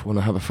think, I want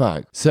to have a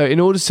fag. So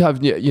in order to have,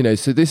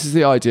 so this is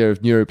the idea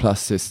of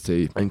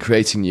neuroplasticity and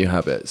creating new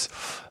habits.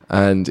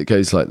 And it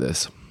goes like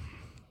this.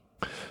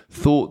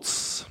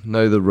 Thoughts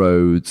know the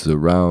roads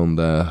around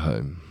their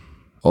home,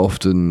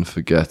 often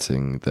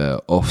forgetting their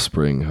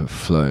offspring have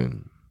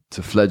flown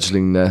to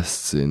fledgling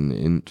nests in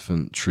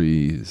infant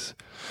trees,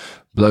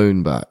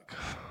 blown back,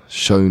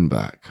 shown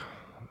back,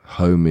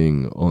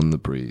 homing on the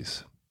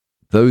breeze.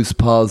 Those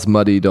paths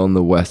muddied on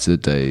the wetter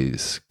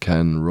days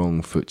can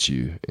wrong-foot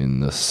you in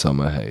the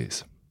summer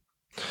haze.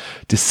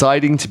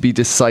 Deciding to be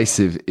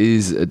decisive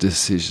is a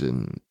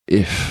decision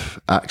if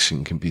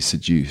action can be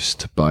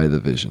seduced by the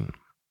vision.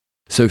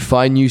 So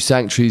find new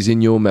sanctuaries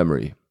in your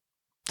memory.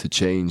 To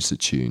change the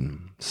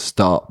tune,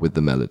 start with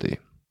the melody.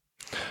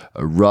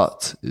 A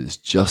rut is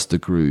just a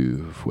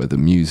groove where the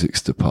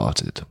music's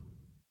departed.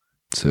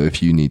 So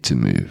if you need to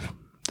move,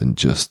 then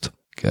just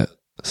get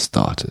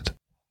started.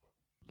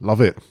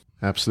 Love it.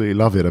 Absolutely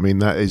love it. I mean,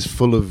 that is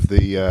full of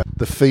the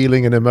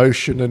feeling and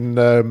emotion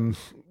and,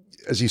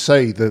 as you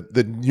say,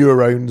 the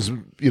neurons,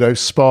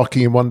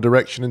 sparking in one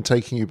direction and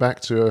taking you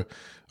back to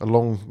a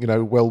long,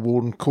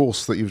 well-worn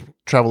course that you've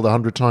travelled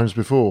 100 times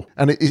before.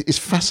 And it's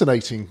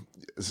fascinating.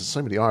 There's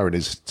so many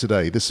ironies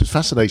today. This is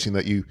fascinating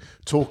that you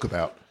talk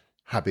about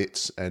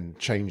habits and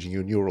changing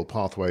your neural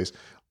pathways.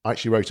 I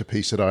actually wrote a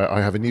piece that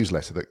I have a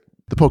newsletter that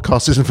the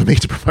podcast isn't for me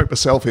to promote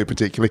myself here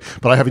particularly,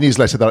 but I have a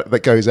newsletter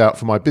that goes out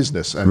for my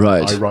business, and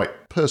Right. I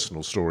write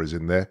personal stories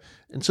in there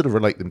and sort of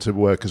relate them to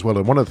work as well.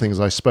 And one of the things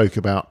I spoke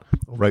about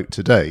or wrote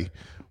today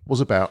was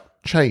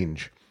about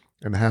change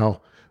and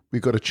how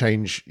we've got to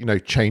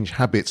change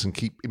habits and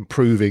keep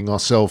improving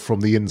ourselves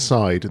from the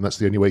inside. And that's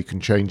the only way you can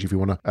change if you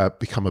want to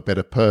become a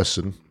better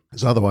person.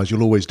 Because otherwise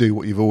you'll always do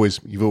what you've always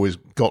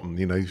gotten,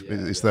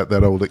 it's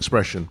that old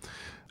expression.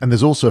 And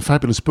there's also a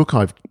fabulous book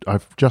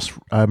I've just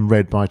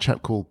read by a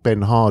chap called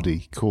Ben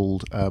Hardy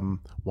called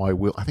Why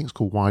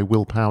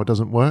Willpower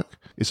Doesn't Work.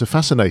 It's a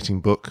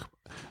fascinating book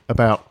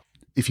about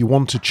if you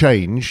want to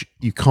change,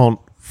 you can't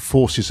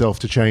force yourself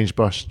to change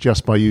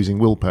just by using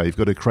willpower. You've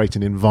got to create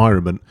an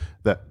environment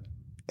that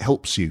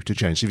helps you to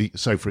change.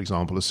 So, for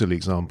example, a silly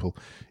example,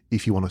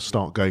 if you want to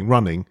start going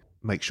running,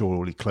 make sure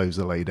all your clothes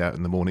are laid out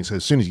in the morning. So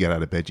as soon as you get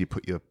out of bed, you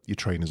put your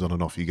trainers on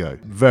and off you go.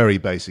 Very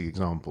basic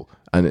example.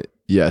 And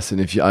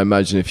I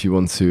imagine if you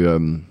want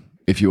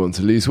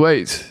to lose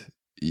weight,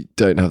 you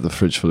don't have the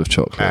fridge full of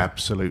chocolate.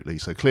 Absolutely.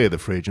 So clear the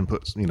fridge and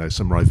put some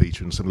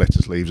Ryvita and some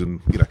lettuce leaves,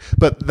 and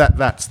But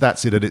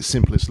that's it at its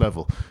simplest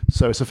level.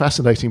 So it's a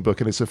fascinating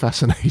book, and it's a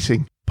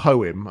fascinating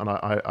poem, and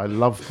I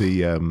love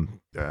the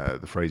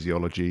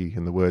phraseology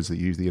and the words that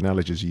you use, the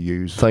analogies you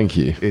use. Thank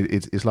you.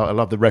 It's like I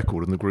love the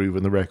record and the groove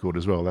and the record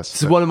as well.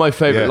 It's one of my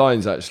favourite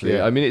lines, actually.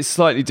 Yeah. I mean, it's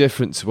slightly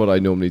different to what I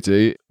normally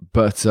do,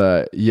 but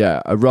a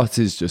rut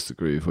is just the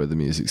groove where the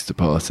music's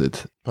departed.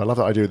 I love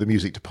that idea of the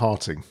music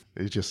departing.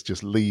 It's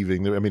just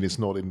leaving. I mean, it's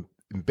not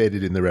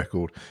embedded in the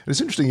record. And it's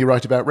interesting you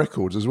write about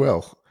records as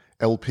well.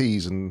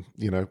 LPs and,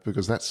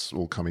 because that's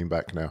all coming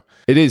back now.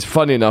 It is.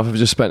 Funny enough, I've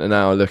just spent an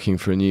hour looking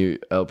for a new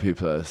LP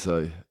player,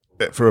 so...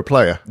 For a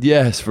player?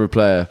 Yes, for a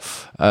player.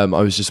 I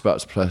was just about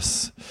to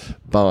press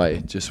buy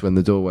just when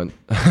the door went.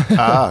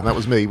 That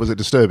was me. Was it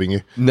disturbing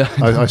you? No.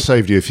 I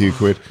saved you a few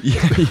quid.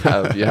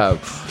 Yeah, you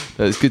have.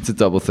 It's good to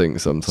double think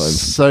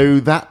sometimes. So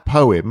that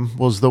poem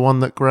was the one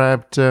that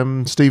grabbed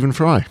Stephen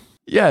Fry.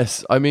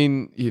 Yes, I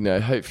mean,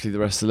 hopefully the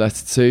rest of the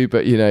letter too,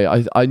 but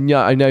I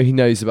know he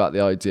knows about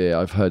the idea.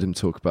 I've heard him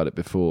talk about it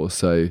before,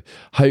 so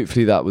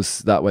hopefully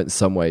that went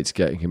some way to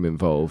getting him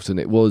involved. And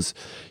it was,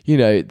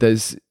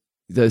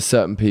 there's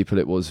certain people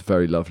it was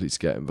very lovely to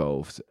get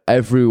involved.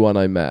 Everyone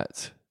I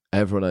met.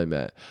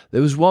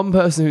 There was one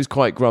person who was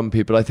quite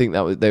grumpy, but I think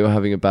they were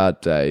having a bad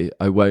day.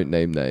 I won't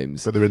name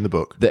names. But they're in the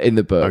book? They're in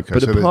the book. Okay,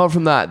 but so apart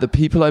from that, the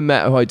people I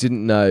met who I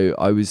didn't know,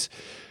 I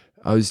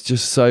was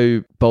just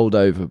so bowled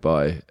over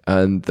by.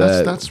 And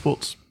that's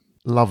what's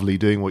lovely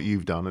doing what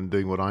you've done and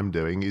doing what I'm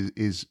doing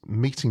is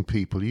meeting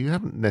people you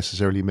haven't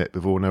necessarily met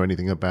before, know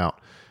anything about.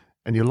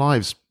 And your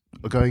lives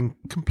are going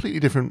completely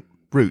different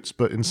routes,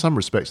 but in some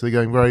respects they're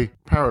going very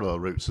parallel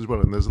routes as well,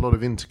 and there's a lot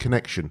of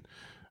interconnection.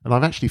 And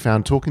I've actually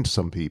found, talking to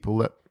some people,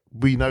 that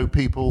we know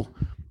people,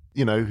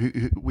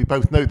 who we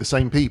both know the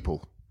same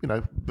people,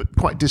 but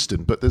quite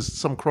distant, but there's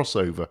some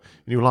crossover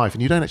in your life,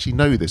 and you don't actually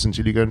know this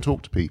until you go and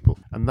talk to people.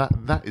 And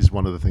that is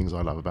one of the things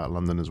I love about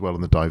London as well,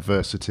 and the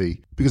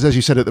diversity. Because as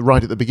you said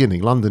right at the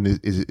beginning, London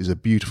is a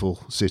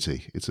beautiful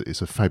city. It's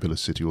a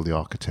fabulous city, all the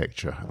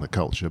architecture and the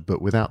culture,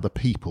 but without the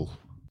people,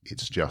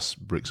 it's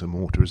just bricks and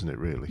mortar, isn't it,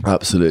 really?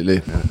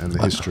 Absolutely. And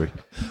the history.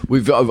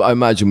 I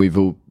imagine we've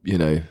all,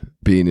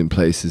 been in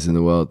places in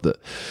the world that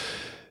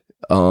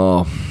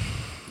are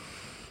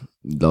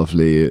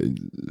lovely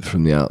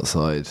from the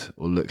outside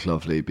or look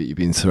lovely, but you've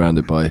been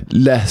surrounded by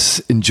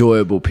less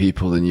enjoyable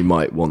people than you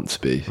might want to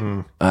be.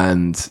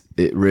 And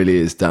it really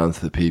is down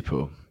to the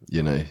people.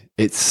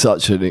 It's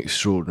such an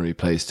extraordinary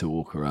place to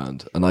walk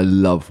around, and I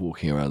love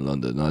walking around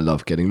London. I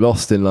love getting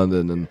lost in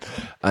London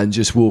and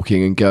just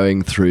walking and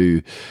going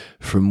through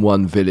from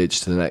one village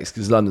to the next,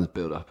 because London's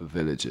built up of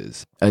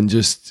villages, and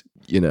just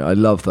I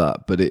love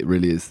that. But it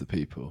really is the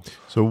people.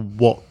 So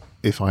what,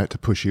 if I had to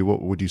push you,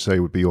 what would you say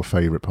would be your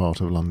favourite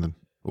part of London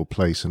or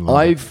place in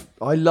London?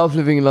 I love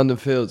living in London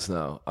Fields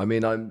now. I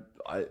mean,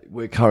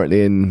 we're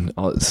currently in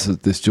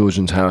this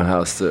Georgian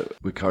townhouse that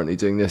we're currently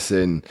doing this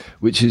in,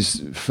 which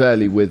is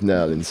fairly with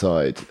now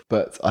inside,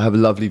 but I have a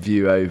lovely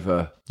view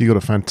over. You got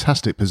a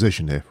fantastic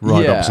position here,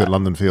 right opposite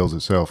London Fields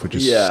itself, which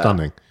is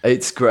stunning.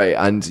 It's great,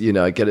 and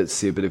I get to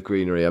see a bit of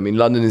greenery. I mean,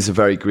 London is a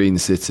very green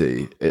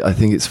city. I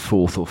think it's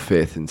 4th or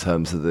 5th in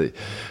terms of the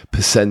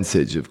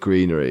percentage of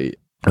greenery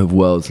of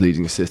world's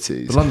leading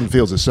cities. But London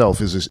Fields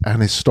itself is an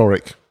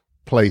historic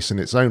place in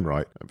its own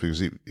right,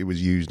 because it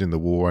was used in the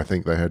war. I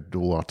think they had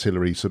all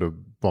artillery sort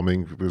of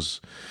bombing. It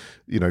was,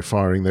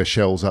 firing their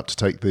shells up to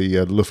take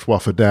the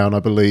Luftwaffe down, I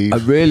believe. I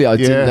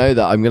didn't know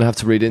that. I'm going to have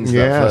to read into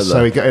that further.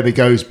 So it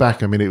goes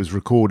back. I mean, it was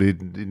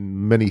recorded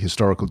in many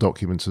historical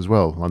documents as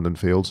well, London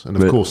Fields.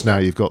 And of course, now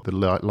you've got the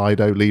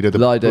Lido,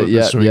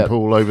 the swimming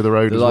pool over the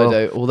road as well.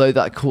 Lido, although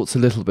that courts a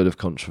little bit of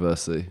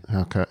controversy.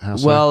 How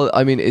so? Well,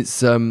 I mean, it's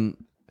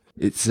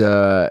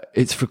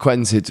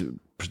frequented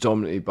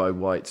predominantly by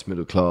white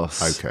middle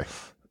class. Okay.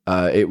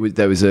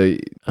 There was a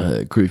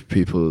group of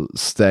people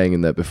staying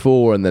in there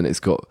before, and then it's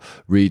got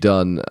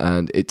redone,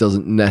 and it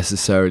doesn't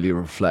necessarily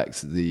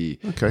reflect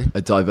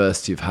a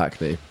diversity of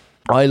Hackney.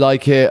 I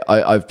like it.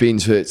 I've been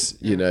to it,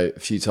 a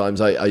few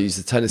times. I use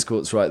the tennis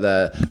courts right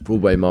there.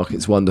 Broadway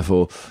Market's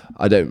wonderful.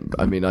 I don't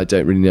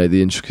really know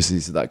the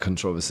intricacies of that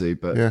controversy,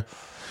 but yeah.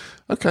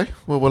 Okay,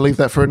 well, we'll leave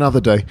that for another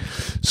day.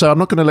 So I'm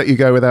not going to let you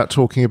go without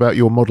talking about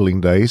your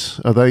modelling days.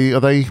 Are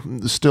they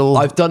still?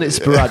 I've done it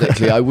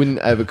sporadically. I wouldn't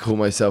ever call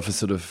myself a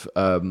sort of,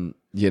 I've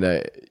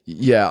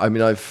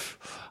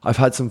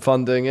had some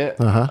fun doing it.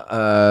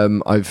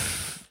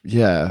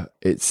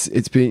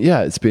 It's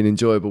been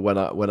enjoyable when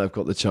I've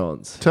got the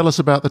chance. Tell us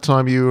about the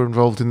time you were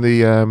involved in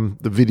the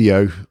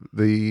video,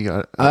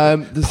 the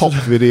pop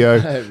video.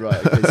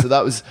 Right. Okay. So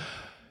that was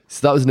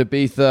in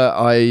Ibiza.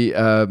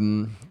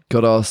 I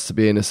got asked to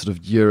be in a sort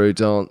of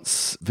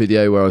Eurodance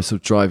video where I was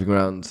sort of driving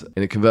around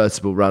in a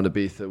convertible around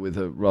Ibiza with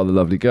a rather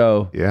lovely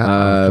girl.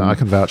 Yeah, I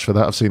can vouch for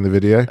that. I've seen the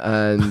video.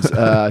 And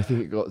I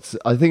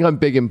think I'm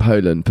big in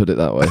Poland, put it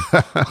that way.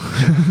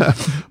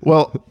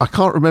 Well, I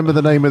can't remember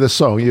the name of the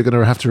song. You're going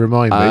to have to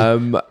remind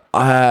me.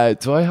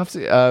 Do I have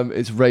to?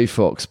 It's Ray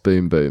Fox,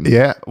 Boom Boom.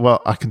 Yeah,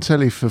 well, I can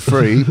tell you for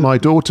free. My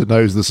daughter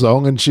knows the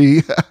song, and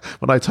she,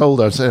 when I told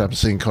her, I said, I'm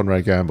seeing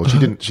Conrad Gamble. She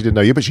didn't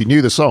know you, but she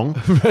knew the song.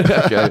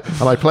 Okay.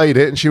 And I played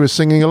it, and she was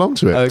singing along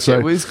to it. Okay, so,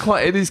 well,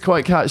 it is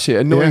quite catchy,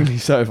 annoyingly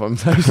so, if I'm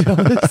totally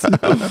honest.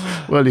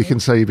 Well, you can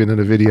say you've been in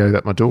a video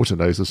that my daughter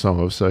knows the song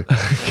of, so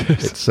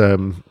it's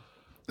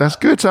that's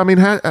good. I mean,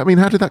 how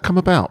did that come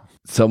about?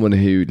 Someone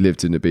who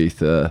lived in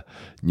Ibiza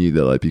knew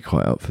that I'd be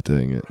quite up for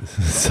doing it,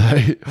 so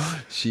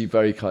she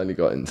very kindly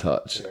got in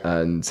touch,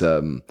 and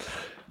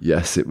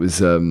yes, it was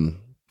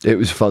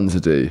fun to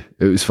do.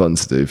 It was fun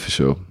to do for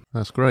sure.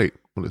 That's great.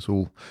 Well, it's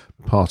all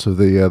part of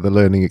the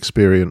learning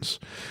experience.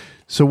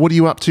 So, what are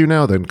you up to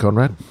now, then,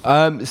 Conrad?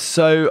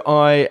 So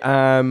I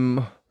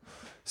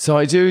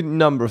do a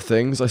number of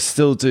things. I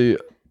still do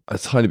a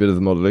tiny bit of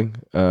the modelling,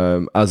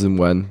 as and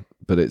when.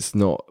 But it's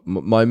not,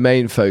 my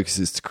main focus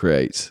is to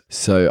create.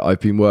 So I've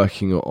been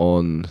working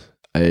on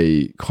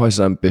quite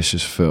an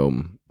ambitious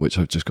film, which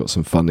I've just got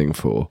some funding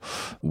for,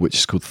 which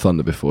is called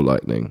Thunder Before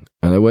Lightning.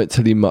 And I won't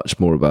tell you much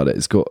more about it.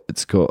 It's got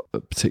a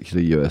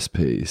particular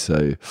USP.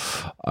 So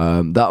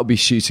that'll be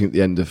shooting at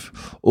the end of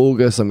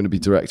August. I'm going to be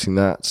directing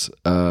that.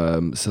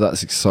 So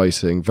that's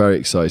exciting, very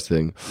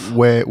exciting.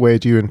 Where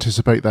do you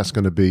anticipate that's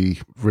going to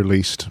be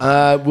released?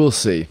 We'll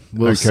see.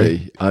 We'll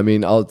see. I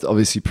mean, I'll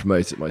obviously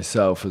promote it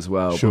myself as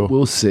well. Sure. But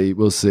we'll see.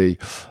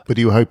 But are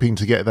you hoping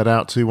to get that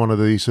out to one of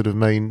the sort of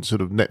main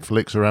sort of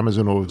Netflix or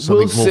Amazon or something?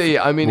 We'll see.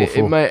 I mean,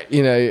 it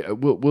may,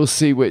 we'll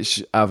see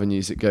which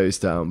avenues it goes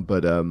down.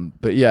 But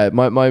yeah,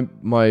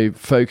 my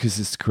focus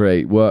is to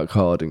create, work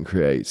hard and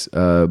create.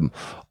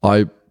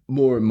 I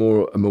more and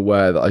more am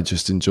aware that I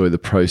just enjoy the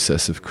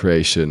process of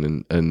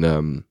creation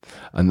and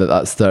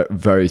that's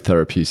very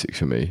therapeutic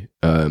for me.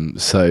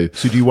 So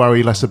do you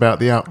worry less about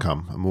the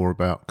outcome and more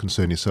about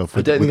concern yourself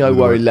with, I don't think I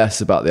worry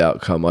less about the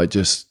outcome. I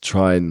just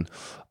try and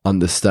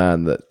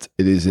understand that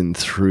it is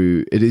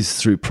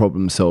through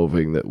problem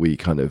solving that we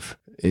kind of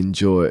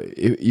enjoy.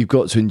 You've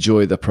got to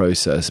enjoy the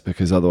process,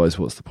 because otherwise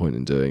what's the point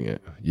in doing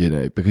it?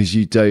 Because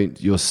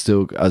you're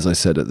still, as I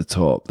said at the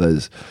top,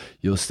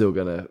 you're still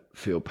going to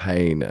feel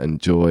pain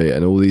and joy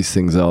and all these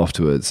things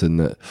afterwards,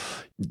 and that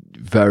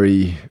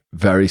very,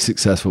 very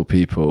successful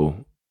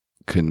people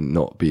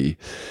cannot be,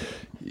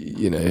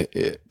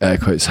 air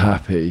quotes,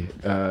 happy.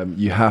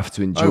 You have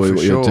to enjoy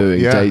what you're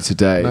doing day to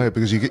day. No,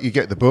 because you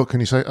get the book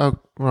and you say, oh,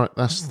 right,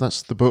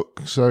 that's the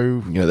book. So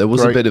there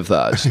was a bit of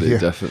that actually,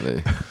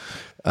 definitely.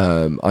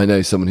 I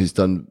know someone who's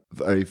done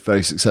very,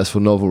 very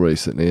successful novel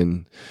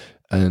recently,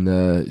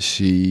 and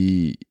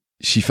she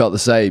felt the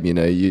same.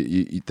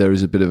 There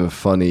is a bit of a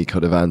funny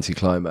kind of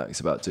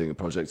anti-climax about doing a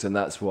project, and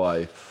that's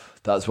why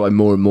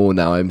more and more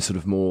now I'm sort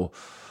of more.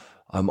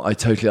 I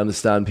totally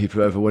understand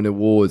people who ever win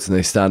awards and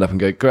they stand up and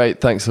go, "Great,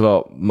 thanks a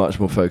lot." Much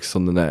more focused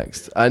on the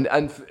next, and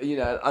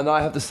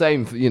I have the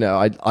same.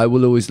 I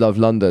will always love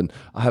London.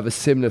 I have a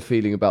similar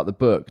feeling about the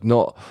book,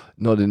 not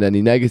in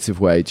any negative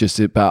way. Just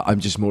about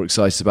I'm just more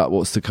excited about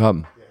what's to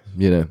come.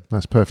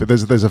 That's perfect.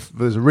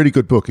 There's a really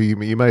good book. You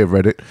may have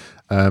read it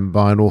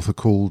by an author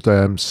called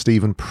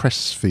Stephen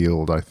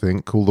Pressfield, I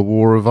think, called The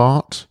War of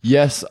Art.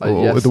 Yes,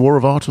 yes. The War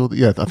of Art, I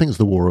think it's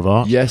The War of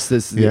Art. Yes,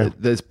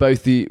 there's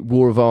both the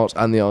War of Art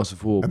and the Art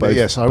of War.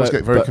 Yes, I always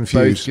get very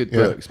confused. Both good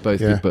books. Both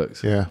good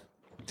books. Yeah.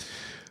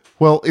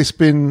 Well, it's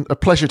been a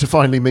pleasure to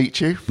finally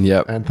meet you.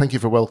 Yeah. And thank you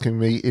for welcoming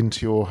me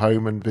into your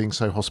home and being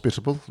so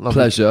hospitable.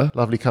 Pleasure.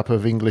 Lovely cup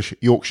of English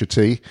Yorkshire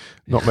tea,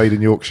 not made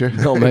in Yorkshire.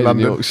 Not made in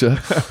Yorkshire.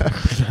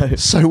 No.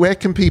 So where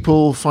can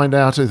people find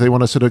out if they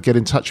want to sort of get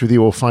in touch with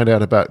you or find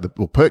out about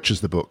or purchase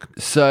the book?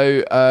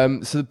 So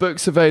the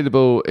book's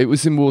available. It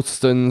was in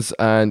Waterstones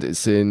and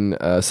it's in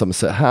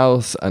Somerset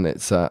House, and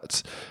it's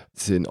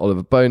in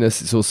Oliver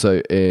Bonus. It's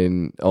also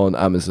on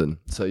Amazon.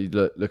 So you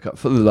look up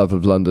For the Love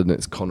of London.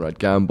 It's Conrad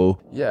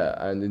Gamble. Yeah,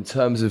 and in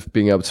terms of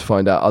being able to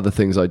find out other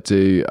things I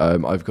do,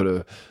 I've got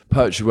a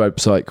poetry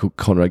website called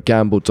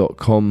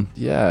conradgamble.com.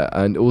 Yeah,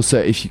 and also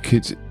if you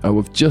could,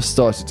 we've just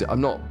started,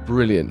 I'm not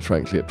brilliant,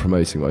 frankly, at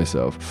promoting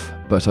myself,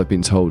 but I've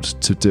been told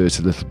to do it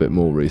a little bit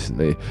more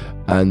recently.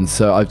 And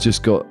so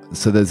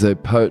there's a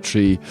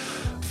poetry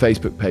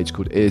Facebook page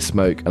called Ear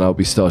Smoke, and I'll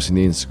be starting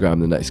the Instagram in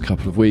the next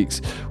couple of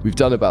weeks. We've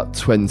done about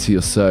 20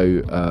 or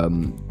so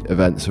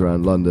events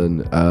around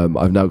London.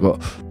 I've now going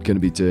to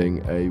be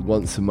doing a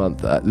once a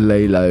month at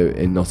Lalo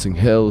in Notting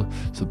Hill,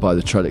 so by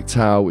the Trellick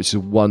Tower, which is a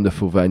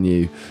wonderful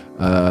venue.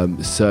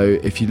 So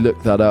if you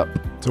look that up,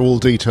 so all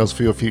details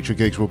for your future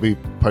gigs will be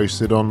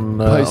posted on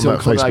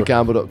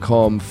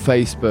ConradGamble.com,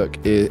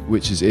 Facebook,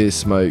 which is Ear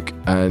Smoke,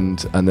 and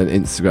then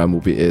Instagram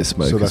will be Ear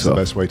Smoke. So that's the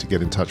best way to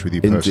get in touch with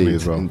you personally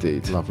as well.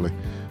 Indeed. Lovely.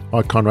 All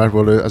right, Conrad.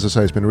 Well, as I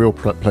say, it's been a real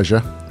pleasure.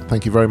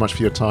 Thank you very much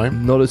for your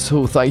time. Not at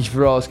all. Thank you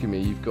for asking me.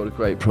 You've got a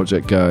great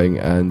project going,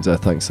 and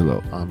thanks a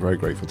lot. I'm very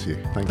grateful to you.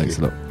 Thanks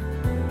a lot.